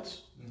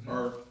prophets, mm-hmm.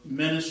 or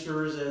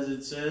ministers, as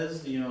it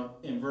says,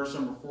 in verse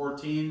number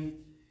 14.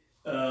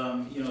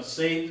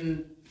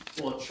 Satan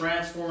will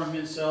transform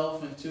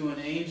himself into an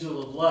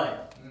angel of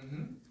light.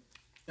 Mm-hmm.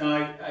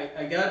 Now,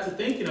 I got to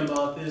thinking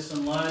about this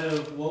in light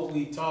of what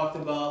we talked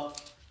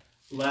about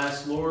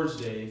last Lord's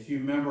Day. If you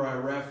remember, I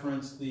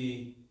referenced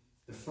the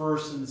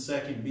first and the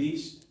second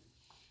beast.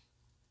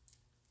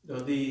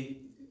 The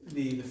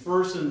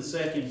first and the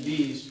second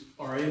beast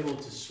are able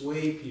to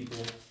sway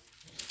people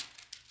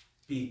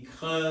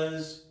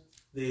because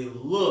they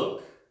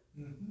look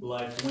mm-hmm.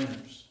 like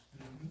winners.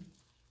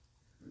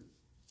 Mm-hmm.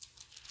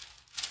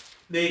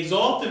 They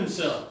exalt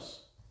themselves.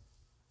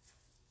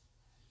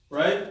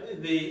 Right?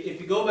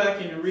 If you go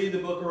back and you read the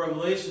book of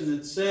Revelation,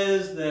 it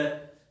says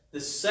that the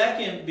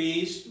second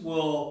beast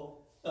will,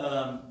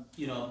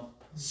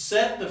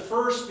 set the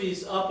first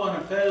beast up on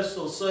a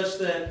pedestal such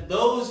that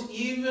those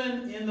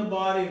even in the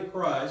body of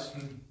Christ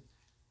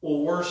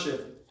will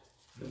worship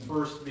the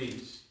first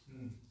beast.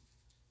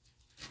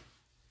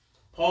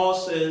 Paul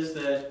says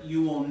that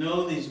you will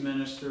know these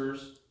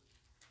ministers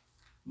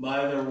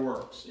by their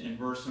works in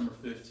verse number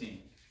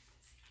 15.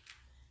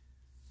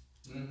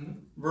 Mm-hmm.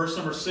 Verse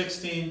number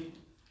 16,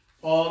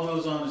 Paul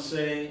goes on to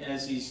say,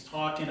 as he's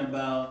talking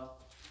about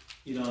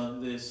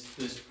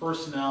this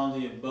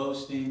personality of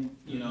boasting,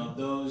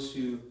 those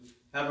who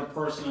have a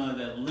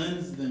personality that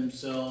lends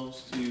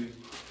themselves to,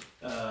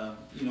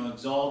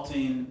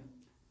 exalting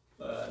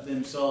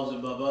themselves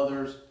above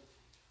others.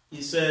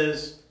 He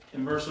says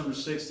in verse number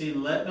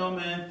 16, "Let no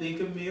man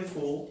think of me a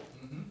fool,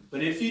 mm-hmm.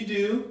 but if you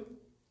do,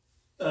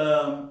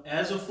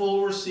 as a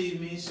fool receive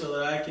me, so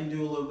that I can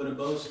do a little bit of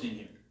boasting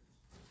here."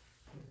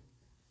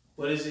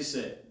 What does he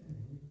say?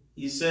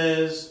 He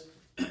says,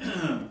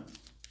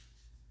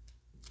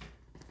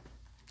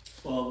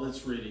 well,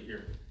 let's read it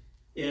here.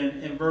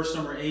 In verse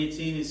number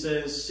 18, he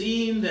says,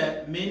 "Seeing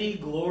that many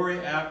glory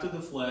after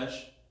the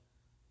flesh,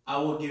 I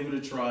will give it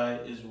a try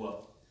as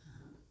well.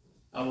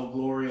 I will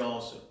glory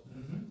also.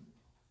 Mm-hmm.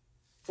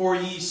 For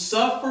ye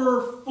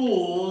suffer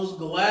fools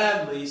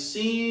gladly,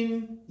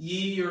 seeing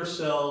ye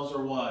yourselves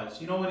are wise."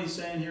 You know what he's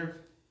saying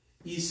here?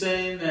 He's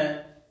saying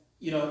that,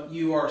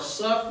 you are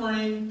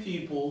suffering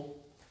people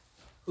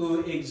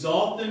who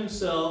exalt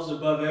themselves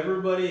above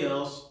everybody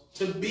else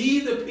to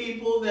be the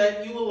people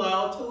that you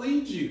allow to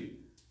lead you.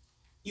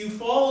 You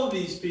follow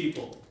these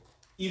people.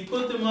 You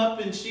put them up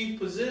in chief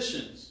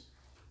positions.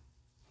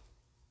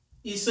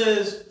 He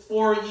says,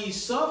 "For ye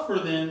suffer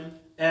them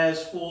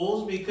as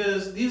fools,"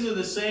 because these are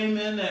the same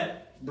men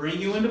that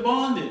bring you into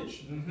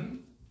bondage.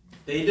 Mm-hmm.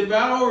 They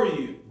devour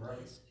you.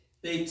 Right.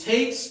 They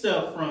take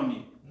stuff from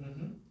you.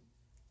 Mm-hmm.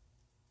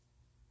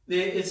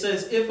 It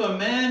says, "If a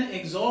man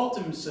exalt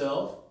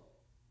himself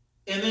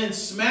and then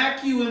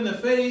smack you in the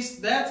face,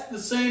 that's the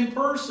same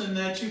person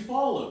that you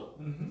follow."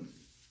 Mm-hmm.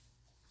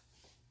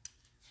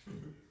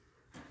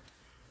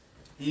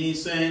 And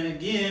he's saying,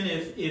 again,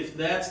 if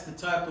that's the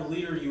type of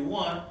leader you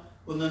want,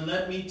 well, then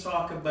let me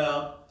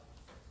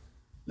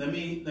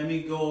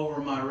go over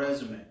my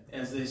resume.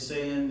 As they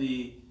say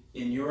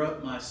in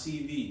Europe, my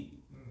CV.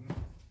 Mm-hmm.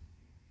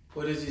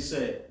 What does he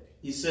say?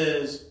 He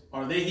says,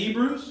 "Are they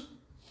Hebrews?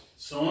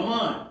 So am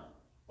I.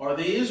 Are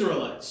they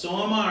Israelites? So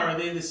am I. Are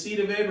they the seed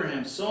of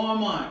Abraham? So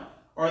am I.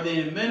 Are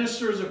they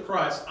ministers of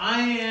Christ? I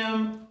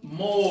am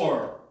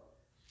more.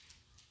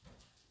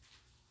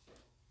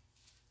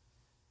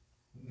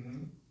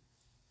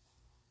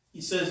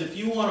 He says, if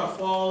you want to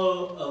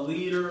follow a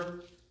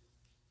leader,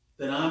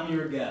 then I'm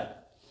your guy.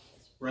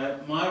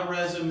 Right? My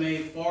resume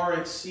far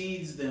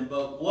exceeds them.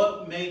 But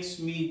what makes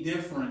me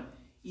different,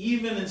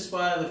 even in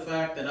spite of the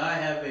fact that I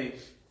have a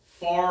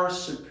far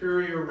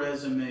superior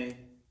resume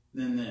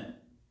than them?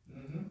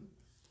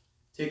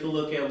 Take a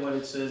look at what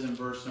it says in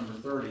verse number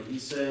 30. He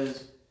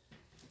says,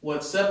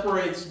 what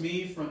separates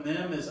me from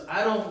them is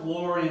I don't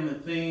glory in the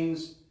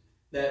things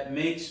that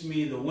makes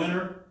me the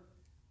winner,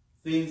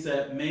 things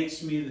that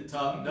makes me the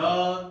top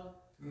dog,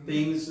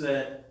 things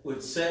that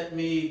would set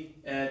me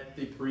at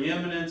the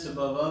preeminence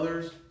above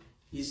others.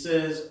 He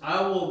says,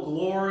 I will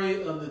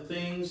glory of the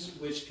things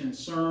which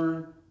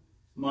concern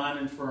mine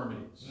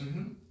infirmities.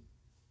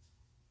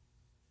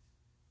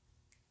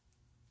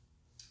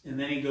 And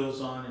then he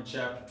goes on in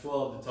chapter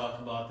 12 to talk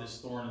about this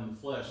thorn in the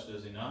flesh,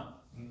 does he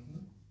not?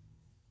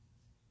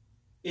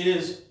 It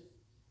is,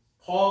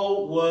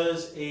 Paul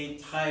was a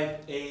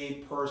type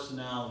A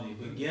personality,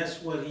 but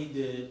guess what he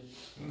did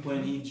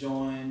when he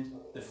joined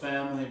the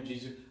family of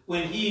Jesus?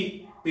 When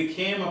he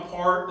became a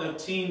part of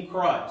Team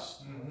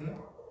Christ.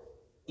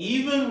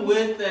 Even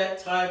with that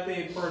type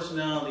A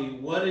personality,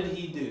 what did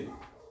he do?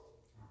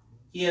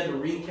 He had to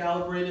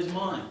recalibrate his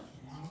mind.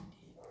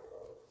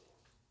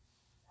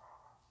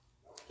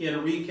 He had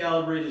to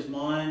recalibrate his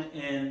mind,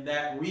 and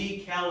that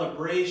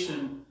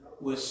recalibration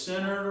was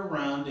centered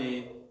around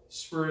a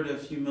spirit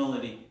of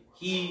humility.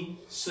 He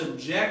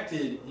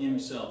subjected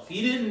himself.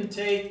 He didn't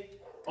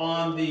take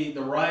on the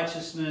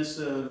righteousness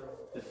of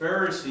the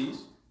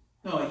Pharisees.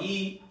 No,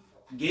 he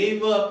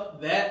gave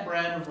up that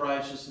brand of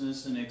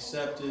righteousness and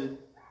accepted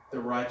the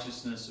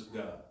righteousness of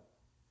God.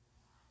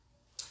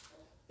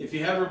 If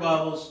you have your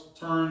Bibles,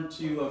 turn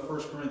to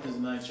 1 Corinthians,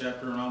 the 9th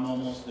chapter, and I'm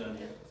almost done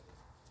here.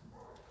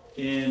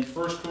 In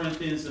 1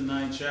 Corinthians, the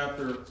 9th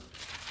chapter,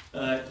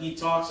 he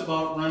talks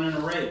about running a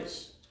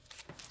race.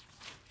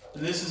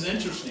 And this is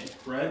interesting,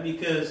 right?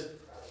 Because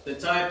the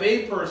type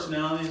A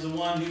personality is the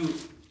one who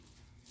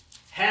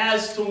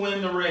has to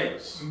win the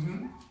race.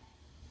 And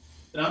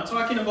I'm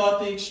talking about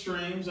the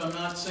extremes. I'm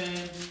not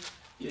saying,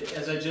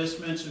 as I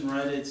just mentioned,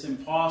 right, it's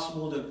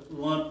impossible to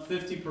lump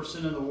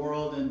 50% of the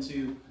world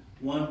into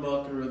one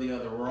bucket or the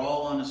other. We're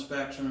all on a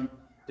spectrum,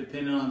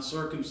 depending on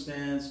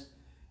circumstance,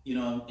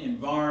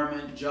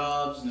 environment,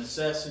 jobs,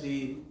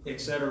 necessity,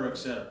 etc.,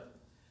 etc.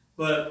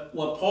 But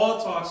what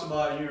Paul talks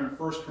about here in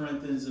 1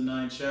 Corinthians, the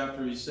 9th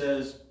chapter, he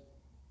says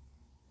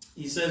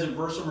in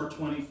verse number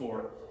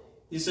 24,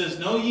 he says,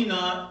 know ye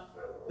not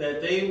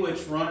that they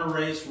which run a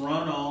race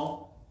run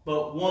all,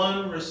 but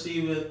one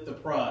receiveth the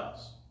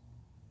prize.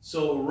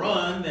 So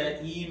run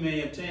that ye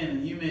may obtain.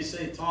 And you may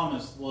say,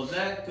 Thomas, well,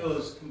 that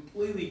goes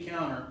completely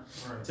counter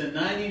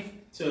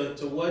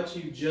to what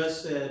you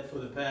just said for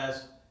the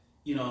past,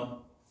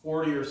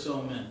 40 or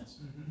so minutes.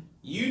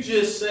 You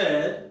just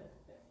said,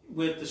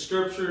 with the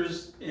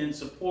scriptures in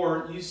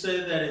support, you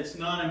said that it's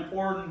not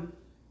important,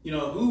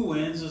 who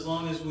wins as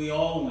long as we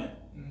all win.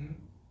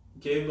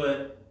 Okay,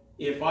 but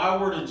if I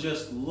were to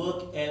just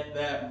look at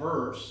that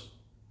verse,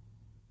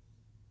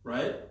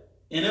 right,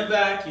 in a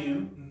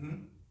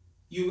vacuum,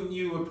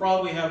 you would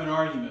probably have an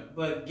argument.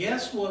 But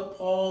guess what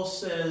Paul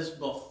says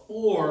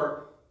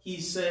before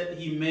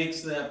he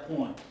makes that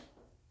point?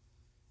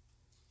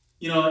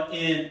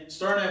 In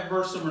starting at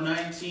verse number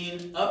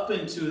 19, up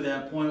into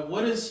that point,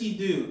 what does he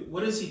do?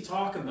 What does he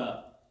talk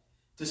about?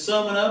 To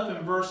sum it up,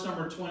 in verse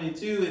number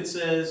 22, it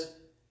says,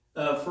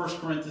 1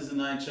 Corinthians, the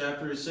 9th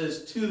chapter, it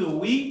says, to the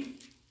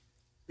weak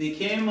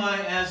became I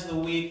as the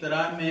weak, that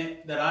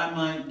I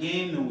might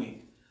gain the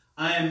weak.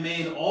 I am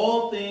made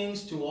all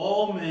things to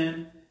all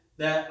men,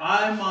 that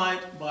I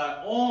might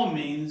by all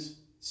means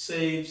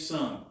save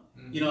some.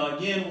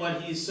 Again,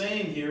 what he's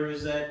saying here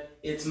is that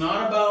it's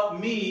not about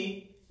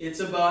me, it's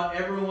about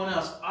everyone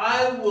else.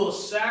 I will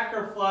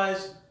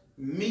sacrifice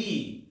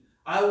me.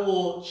 I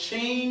will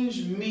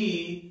change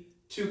me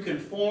to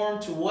conform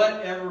to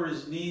whatever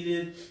is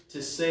needed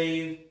to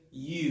save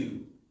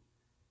you.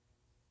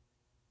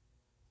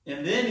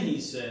 And then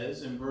he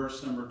says in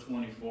verse number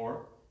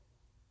 24,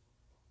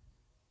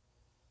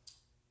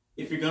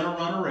 if you're going to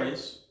run a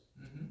race,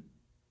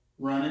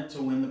 run it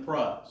to win the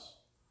prize.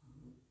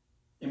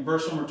 In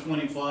verse number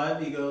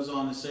 25, he goes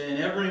on to say,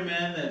 and every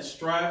man that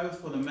striveth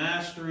for the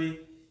mastery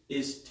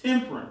is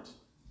temperate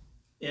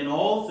in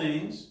all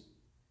things.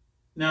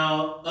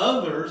 Now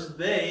others,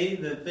 they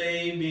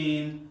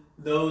being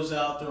those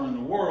out there in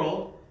the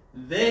world,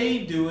 they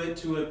do it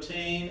to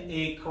obtain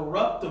a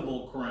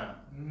corruptible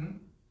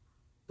crown.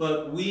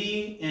 But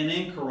we an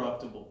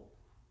incorruptible.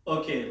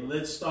 Okay,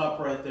 let's stop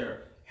right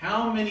there.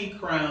 How many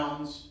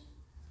crowns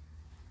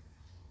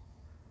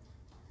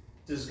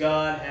does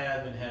God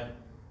have in heaven?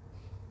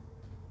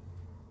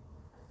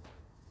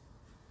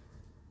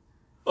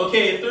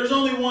 Okay, if there's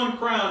only one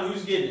crown,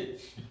 who's getting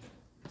it?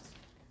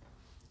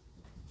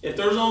 If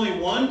there's only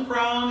one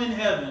crown in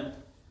heaven,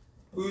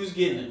 Who's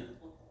getting it?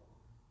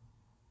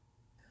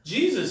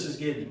 Jesus is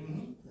getting it.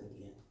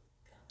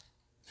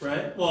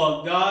 Right?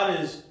 Well, God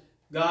is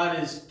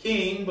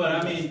king, but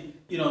I mean,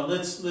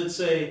 let's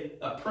say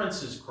a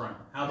prince's crown.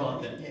 How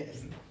about that?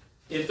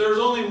 If there's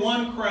only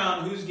one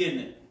crown, who's getting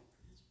it?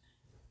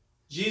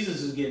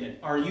 Jesus is getting it.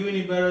 Are you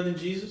any better than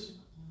Jesus?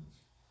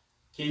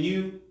 Can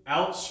you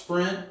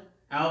out-sprint,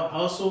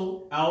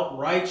 out-hustle,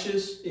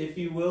 out-righteous, if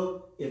you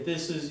will? If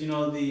this is,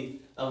 the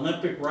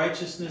Olympic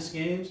righteousness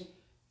games,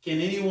 can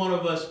any one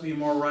of us be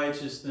more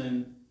righteous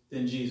than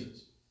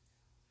Jesus?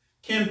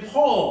 Can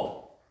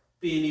Paul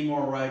be any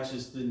more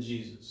righteous than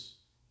Jesus?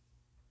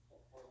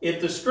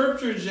 If the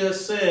scripture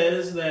just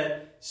says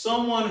that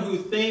someone who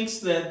thinks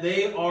that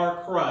they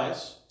are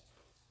Christ,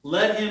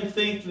 let him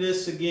think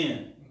this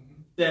again,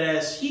 that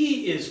as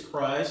he is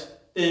Christ,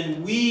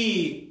 then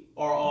we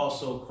are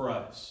also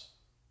Christ.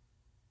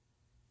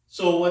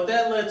 So what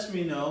that lets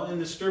me know, and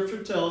the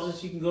scripture tells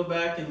us, you can go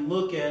back and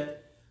look at,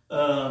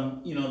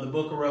 the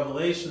book of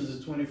Revelations,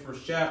 the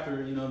 21st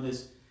chapter,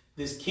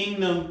 this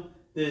kingdom,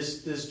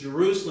 this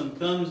Jerusalem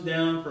comes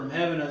down from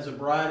heaven as a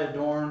bride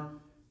adorned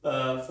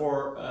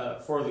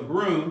for the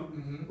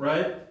groom,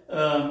 right?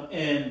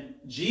 And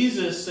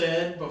Jesus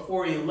said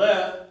before he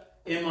left,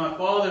 in my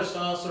Father's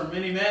house are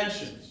many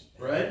mansions,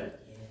 right?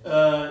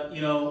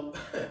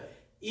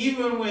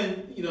 Even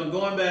when,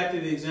 going back to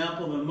the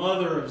example of the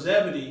mother of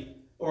Zebedee,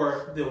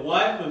 or the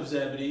wife of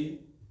Zebedee,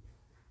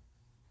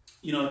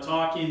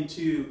 talking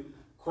to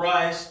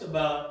Christ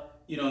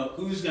about,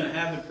 who's going to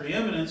have the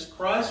preeminence,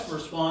 Christ's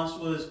response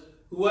was,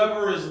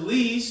 whoever is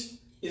least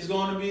is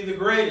going to be the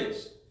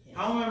greatest.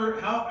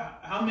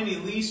 How many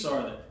least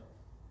are there?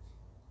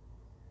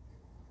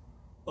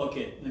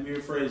 Okay, let me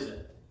rephrase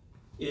it.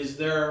 Is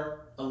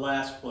there a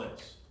last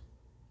place?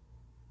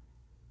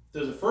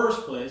 There's a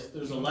first place,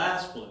 there's a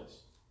last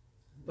place.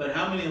 But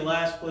how many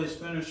last place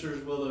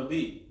finishers will there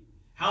be?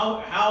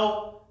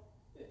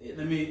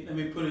 Let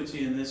me put it to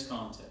you in this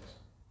context.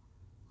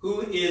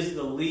 Who is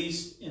the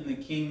least in the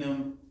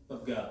kingdom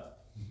of God?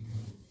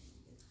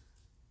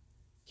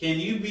 Can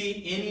you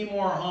be any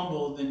more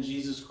humble than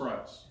Jesus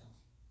Christ?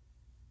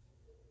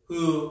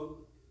 Who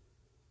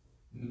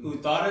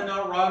thought it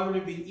not robbery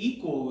to be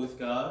equal with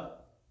God,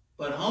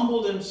 but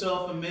humbled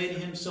himself and made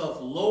himself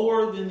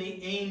lower than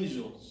the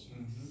angels.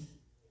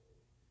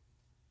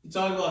 You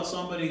talk about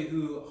somebody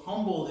who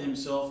humbled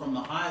himself from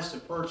the highest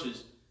of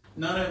perches.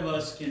 None of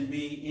us can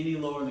be any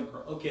lower than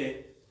Christ.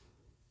 Okay,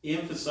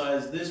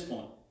 emphasize this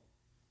point.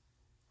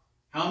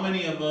 How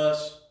many of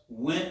us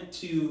went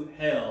to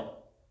hell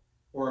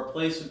or a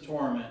place of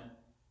torment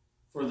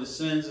for the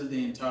sins of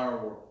the entire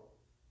world?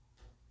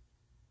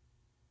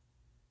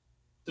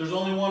 There's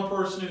only one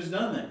person who's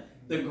done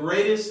that. The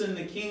greatest in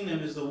the kingdom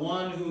is the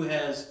one who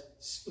is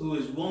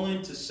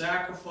willing to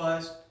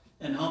sacrifice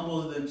and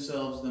humble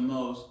themselves the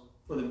most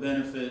for the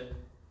benefit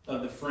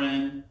of the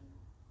friend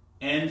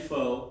and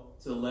foe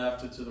to the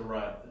left or to the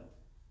right of them.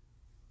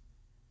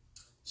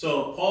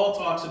 So Paul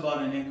talks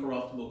about an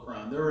incorruptible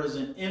crown. There is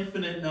an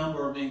infinite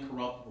number of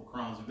incorruptible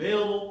crowns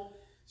available.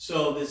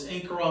 So this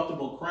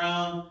incorruptible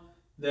crown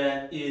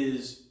that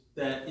is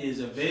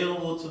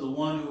available to the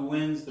one who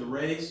wins the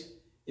race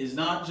is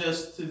not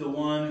just to the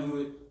one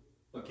who,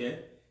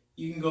 okay,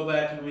 you can go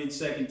back and read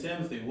 2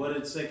 Timothy. What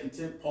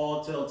did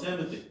Paul tell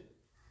Timothy?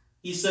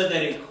 He said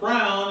that a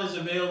crown is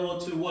available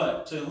to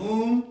what? To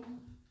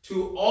whom?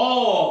 To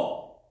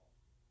all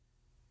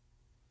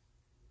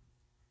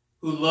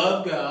who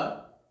love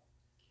God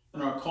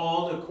and are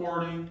called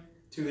according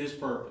to his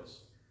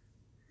purpose.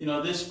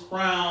 This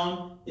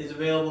crown is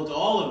available to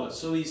all of us.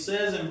 So he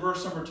says in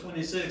verse number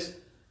 26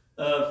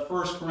 of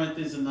 1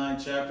 Corinthians, the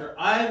 9th chapter,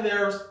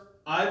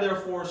 I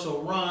therefore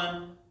so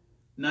run,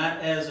 not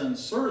as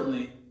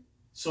uncertainly,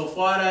 so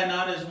fight I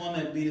not as one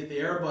that beateth the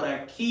air, but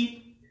I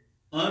keep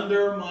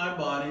under my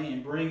body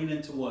and bring it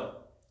into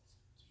what?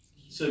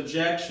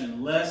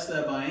 Subjection, lest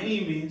that by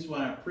any means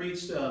when I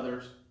preach to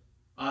others,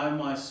 I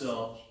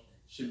myself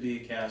should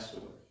be a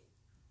castaway.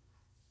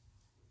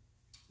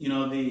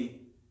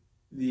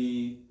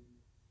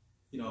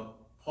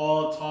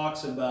 Paul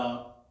talks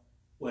about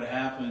what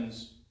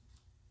happens.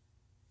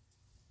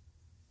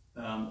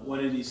 What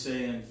did he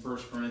say in 1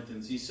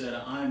 Corinthians? He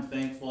said, I'm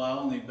thankful I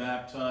only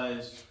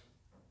baptized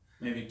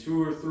maybe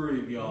 2 or 3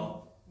 of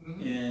y'all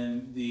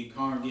in the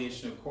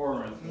congregation of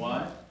Corinth.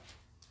 Why?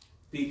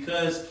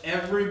 Because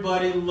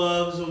everybody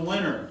loves a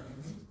winner.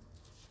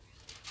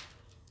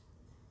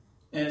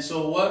 And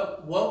so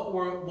what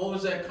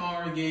was that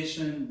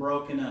congregation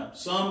broken up?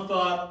 Some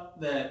thought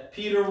that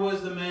Peter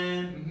was the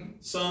man.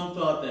 Some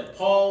thought that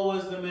Paul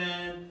was the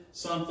man.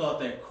 Some thought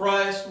that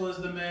Christ was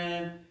the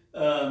man.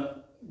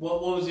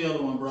 What was the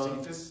other one, brother?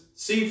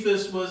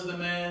 Cephas was the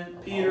man.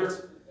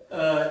 Peter.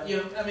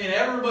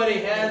 Everybody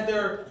had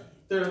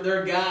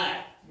their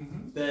guy.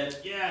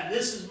 That,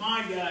 this is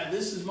my guy.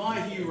 This is my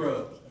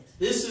hero.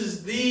 This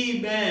is the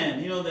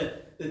man.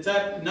 The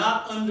type,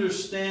 not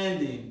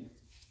understanding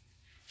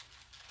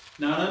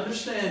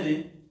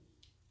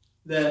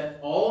that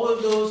all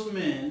of those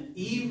men,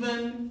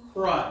 even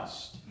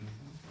Christ,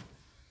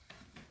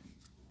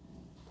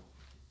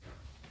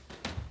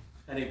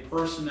 had a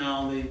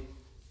personality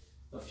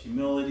of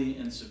humility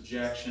and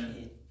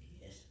subjection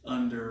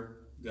under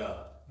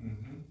God.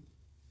 Mm-hmm.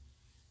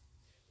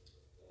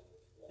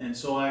 And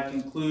so I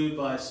conclude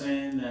by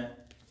saying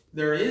that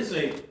there is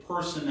a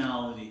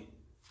personality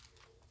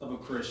of a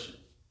Christian.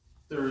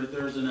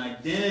 There's an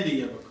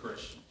identity of a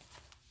Christian.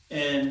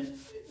 And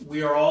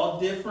we are all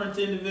different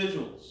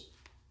individuals.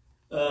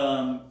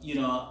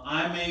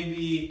 I may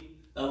be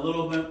a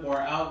little bit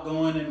more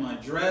outgoing in my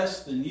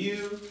dress than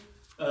you.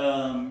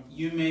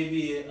 You may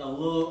be a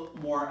little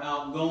more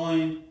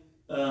outgoing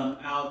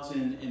out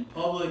in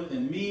public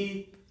than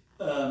me.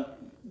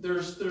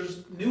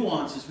 There's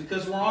nuances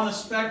because we're on a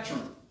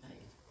spectrum.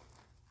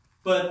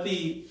 But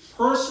the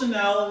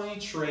personality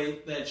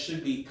trait that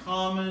should be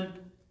common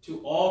to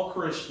all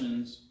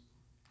Christians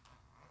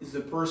is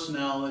the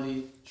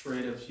personality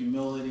trait of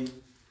humility.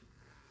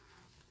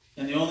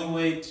 And the only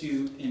way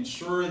to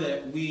ensure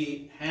that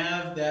we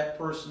have that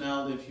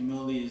personality of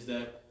humility is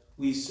that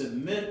we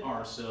submit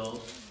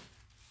ourselves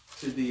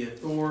to the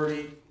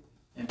authority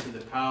and to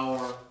the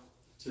power,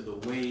 to the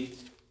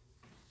weight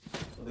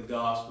of the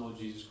gospel of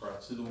Jesus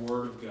Christ, to the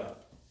Word of God.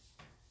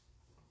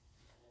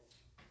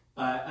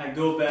 I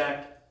go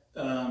back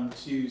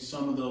to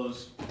some of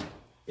those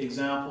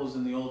examples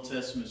in the Old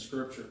Testament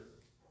Scripture.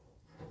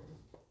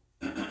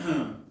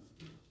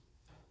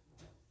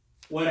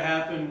 What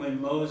happened when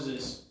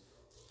Moses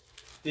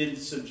didn't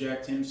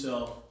subject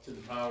himself to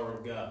the power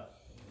of God?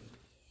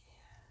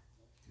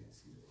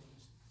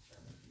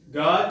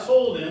 God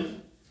told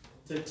him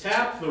to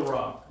tap the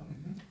rock.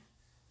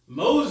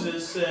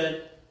 Moses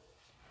said,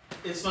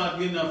 "It's not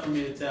good enough for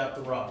me to tap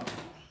the rock.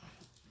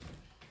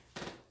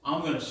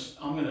 I'm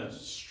gonna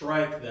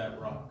strike that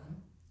rock."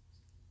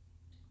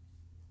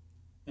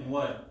 And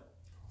what?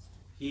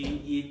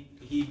 He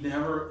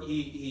never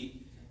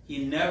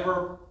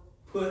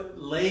put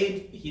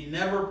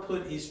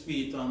his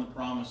feet on the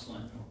promised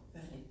land.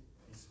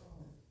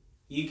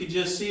 You could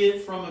just see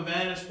it from a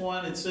vantage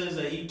point. It says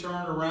that he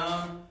turned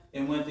around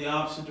and went the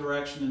opposite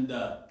direction and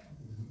died.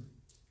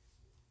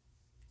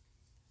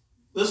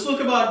 Let's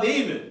look about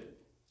David.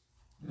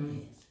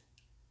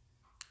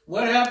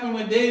 What happened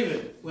with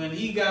David when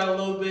he got a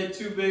little bit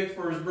too big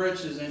for his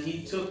britches and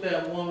he took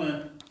that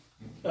woman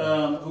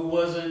who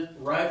wasn't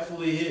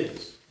rightfully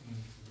his?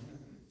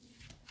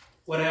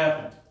 What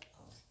happened?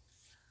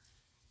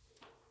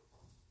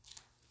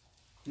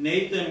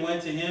 Nathan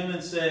went to him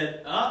and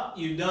said,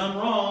 "You've done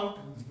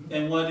wrong."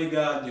 And what did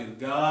God do?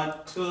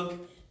 God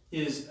took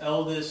his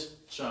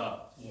eldest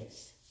child.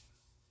 Yes.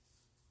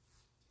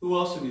 Who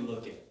else did we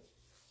look at?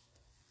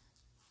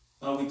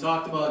 We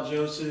talked about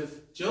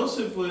Joseph.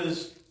 Joseph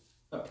was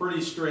a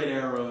pretty straight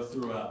arrow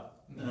throughout.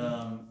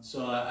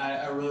 So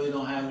I really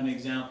don't have an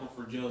example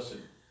for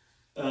Joseph.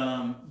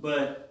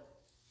 But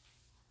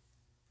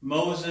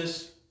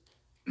Moses,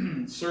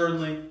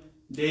 certainly,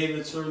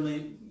 David,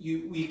 certainly,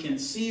 we can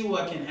see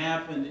what can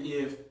happen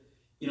if,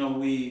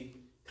 we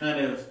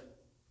kind of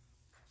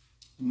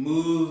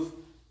move,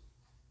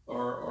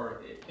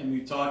 and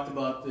we talked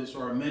about this,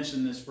 or I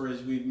mentioned this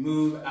phrase, we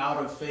move out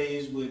of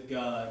phase with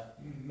God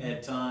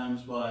at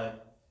times by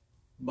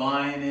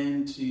buying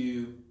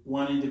into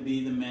wanting to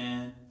be the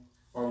man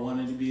or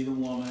wanting to be the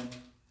woman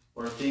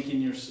or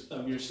thinking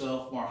of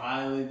yourself more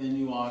highly than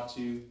you ought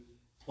to,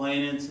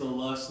 playing into the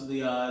lust of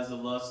the eyes, the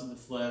lust of the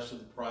flesh, or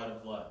the pride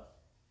of life.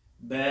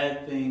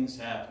 Bad things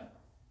happen.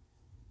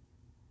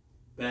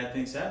 Bad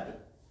things happen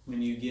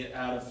when you get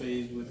out of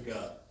phase with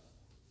God.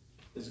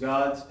 As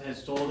God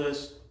has told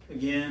us,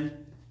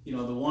 again, the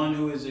one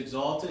who is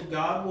exalted,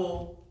 God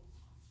will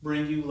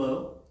bring you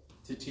low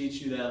to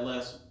teach you that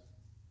lesson.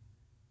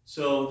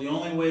 So the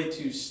only way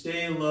to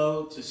stay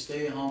low, to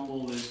stay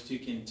humble, is to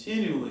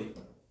continually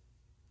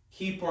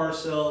keep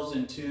ourselves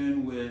in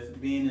tune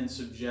with being in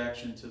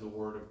subjection to the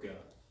Word of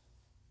God.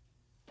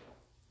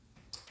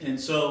 And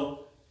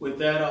so with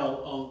that,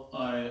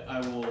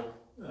 I will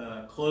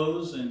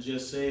close and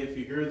just say, if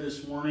you're here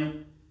this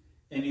morning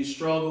and you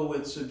struggle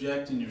with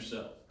subjecting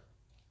yourself,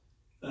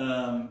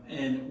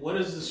 and what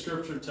does the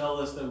Scripture tell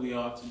us that we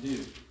ought to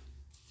do?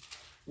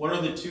 What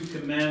are the two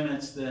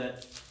commandments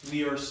that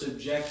we are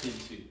subjected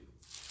to?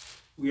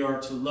 We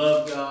are to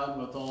love God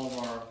with all of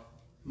our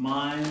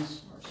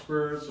minds, our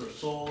spirits, our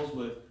souls,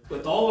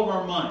 with all of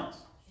our minds.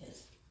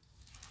 Yes.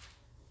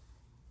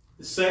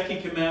 The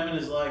second commandment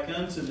is like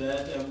unto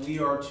that we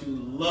are to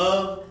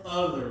love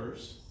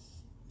others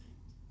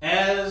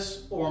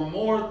as or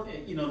more.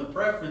 The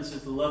preference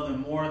is to love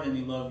them more than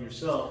you love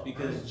yourself,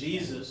 because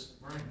Jesus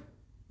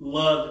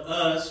loved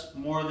us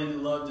more than he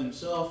loved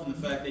himself, and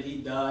the fact that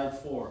he died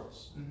for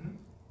us.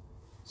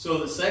 So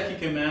the second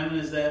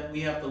commandment is that we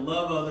have to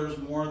love others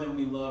more than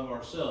we love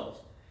ourselves.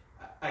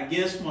 I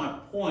guess my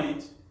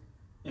point,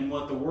 and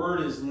what the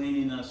Word is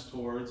leaning us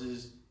towards,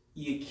 is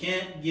you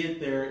can't get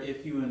there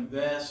if you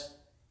invest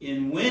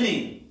in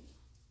winning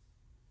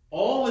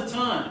all the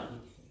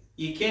time.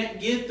 You can't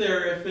get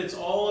there if it's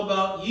all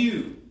about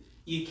you.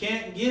 You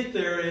can't get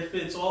there if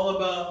it's all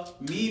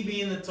about me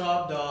being the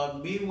top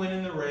dog, me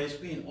winning the race,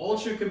 being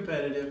ultra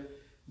competitive,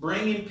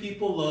 bringing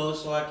people low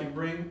so I can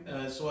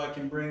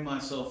bring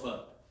myself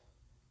up.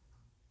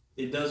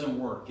 It doesn't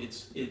work.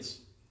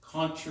 It's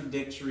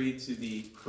contradictory to the